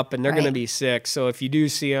stiffened up, and they're going to Right. be sick. So if you do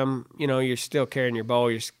see him, you're still carrying your bow.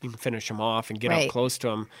 You can finish him off and get up Right. close to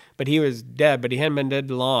him. But he was dead, but he hadn't been dead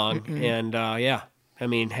long. And, I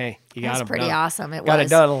mean, hey, you got That's him pretty done. awesome. It Got was. it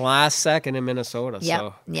done last second in Minnesota. Yep.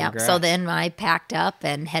 So Yep. congrats. So then I packed up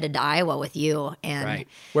and headed to Iowa with you. And Right.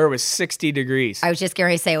 Where it was 60 degrees. I was just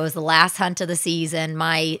going to say it was the last hunt of the season,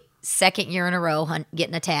 my second year in a row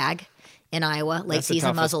getting a tag in Iowa, late That's the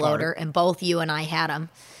season toughest muzzleloader, and both you and I had them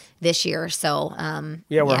this year. So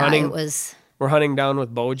we're hunting. It was We're hunting down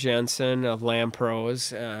with Bo Jensen of Lamb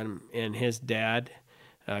Pros and his dad,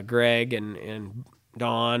 Greg, and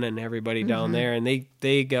Don and everybody down there. And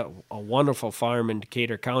they got a wonderful farm in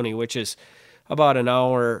Decatur County, which is about an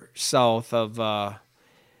hour south of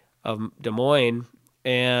Des Moines.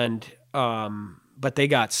 And but they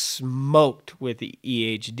got smoked with the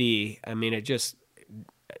EHD. I mean, it just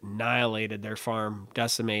annihilated their farm,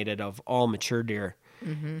 decimated of all mature deer.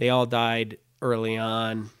 They all died early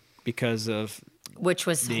on because of which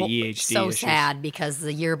was the EHD so issues. sad because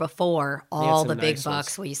the year before, had all some the big nice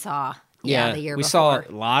bucks we saw. Yeah, the year we before. saw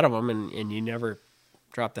a lot of them, and you never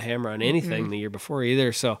dropped the hammer on anything Mm-hmm. the year before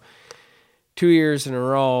either. So 2 years in a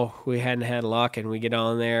row, we hadn't had luck, and we get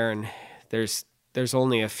on there, and there's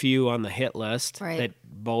only a few on the hit list Right. that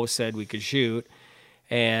Bo said we could shoot.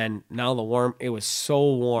 And now it was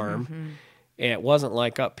so warm. Mm-hmm. And it wasn't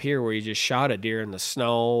like up here where you just shot a deer in the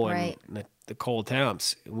snow and Right. the cold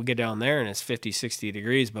temps. We get down there and it's 50, 60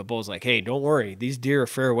 degrees, but Bo's like, hey, don't worry. These deer are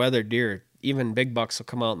fair weather deer. Even big bucks will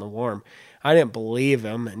come out in the warm. I didn't believe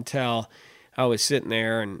him until I was sitting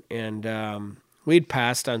there and we'd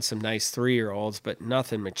passed on some nice 3-year-olds, but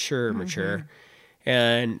nothing mature.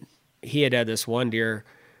 And he had this one deer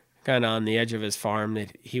kind of on the edge of his farm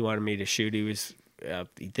that he wanted me to shoot.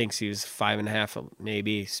 He thinks he was 5.5,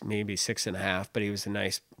 maybe 6.5, but he was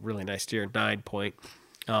a really nice deer, 9 point,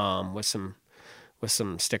 with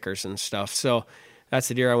some stickers and stuff. So that's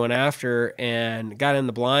the deer I went after and got in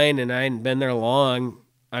the blind, and I hadn't been there long.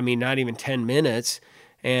 I mean, not even 10 minutes.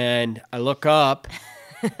 And I look up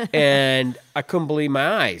and I couldn't believe my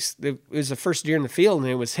eyes. It was the first deer in the field,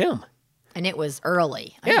 and it was him. And it was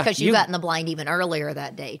early. Yeah, Because you got in the blind even earlier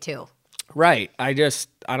that day, too. Right. I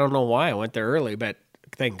don't know why I went there early, but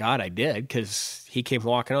thank God I did, because he came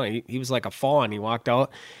walking out. He was like a fawn. He walked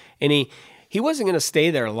out, and he wasn't going to stay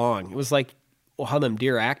there long. It was like how them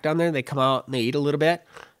deer act down there. They come out and they eat a little bit,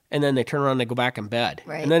 and then they turn around and they go back in bed.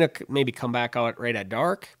 Right. And then it maybe come back out right at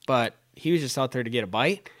dark, but he was just out there to get a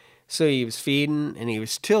bite. So he was feeding, and he was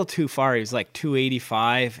still too far. He was like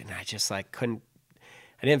 285, and I just I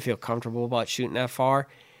didn't feel comfortable about shooting that far.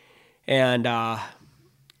 And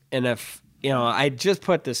if, I just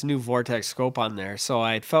put this new Vortex scope on there, so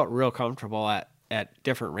I felt real comfortable at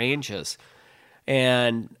different ranges,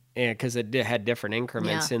 and because it had different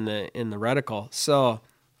increments Yeah. in the reticle. So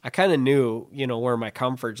I kind of knew, where my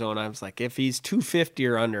comfort zone. I was like, if he's 250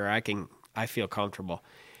 or under, I feel comfortable.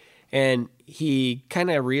 And he kind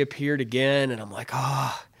of reappeared again, and I'm like,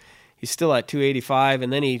 he's still at 285,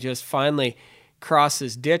 and then he just finally crossed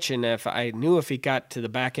this ditch, and if he got to the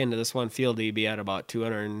back end of this one field, he'd be at about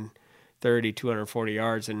 230, 240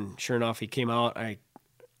 yards, and sure enough, he came out. I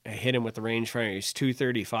hit him with the rangefinder. He was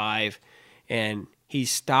 235, and he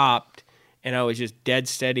stopped, and I was just dead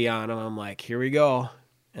steady on him. I'm like, here we go,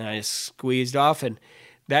 and I just squeezed off, and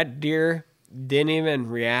that deer didn't even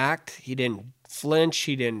react. He didn't flinch.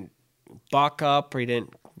 He didn't buck up, or he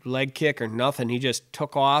didn't leg kick or nothing. He just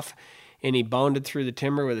took off, and he bounded through the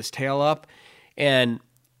timber with his tail up. And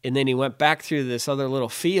then he went back through this other little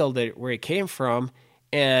field where he came from,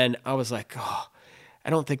 and I was like, I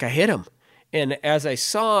don't think I hit him. And as I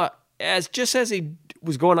saw, as he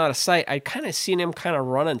was going out of sight, I kind of seen him kind of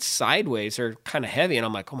running sideways or kind of heavy, and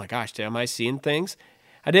I'm like, oh my gosh, am I seeing things?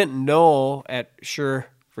 I didn't know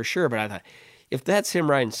for sure, but I thought, if that's him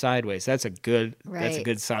riding sideways, that's a good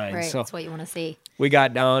sign. Right. So That's what you want to see. we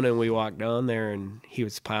got down and we walked down there, and he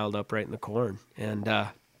was piled up right in the corn, and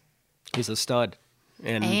he's a stud.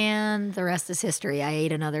 And the rest is history. I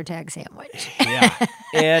ate another tag sandwich. Yeah.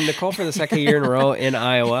 And Nicole, for the second year in a row in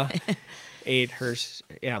Iowa, ate hers.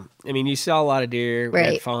 Yeah. I mean, you saw a lot of deer. We had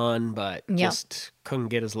Right. fun, but Yep. just couldn't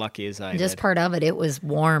get as lucky as I Just did. part of it. It was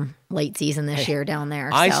warm late season this year down there.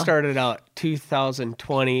 I so. started out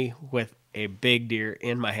 2020 with a big deer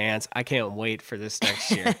in my hands. I can't wait for this next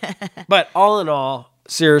year. But all in all,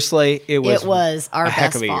 seriously, it was our a heck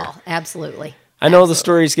best of a year. fall. Absolutely. I know the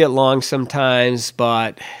stories get long sometimes,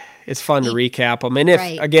 but it's fun to recap them. And if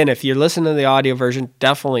Right. again, if you're listening to the audio version,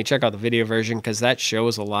 definitely check out the video version because that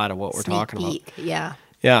shows a lot of what we're Sneak talking about. peek. Yeah.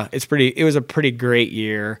 Yeah, it was a pretty great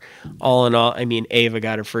year. All in all, I mean, Ava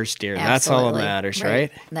got her first deer. That's all that Absolutely. matters,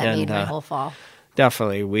 right? That made my whole fall.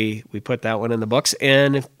 Definitely, we put that one in the books.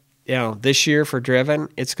 And this year for Driven,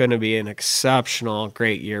 it's going to be an exceptional,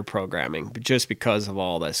 great year programming, but just because of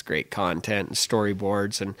all this great content and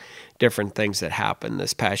storyboards and different things that happened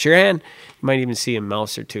this past year. And you might even see a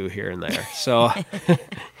mouse or two here and there. So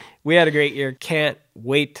we had a great year. Can't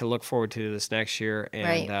wait to look forward to this next year.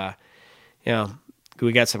 And,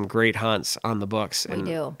 we got some great hunts on the books. And We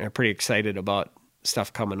do. I'm pretty excited about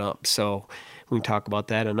stuff coming up. So we can talk about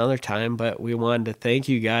that another time, but we wanted to thank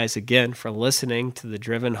you guys again for listening to the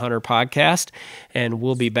Driven Hunter podcast. And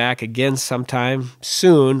we'll be back again sometime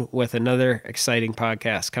soon with another exciting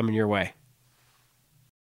podcast coming your way.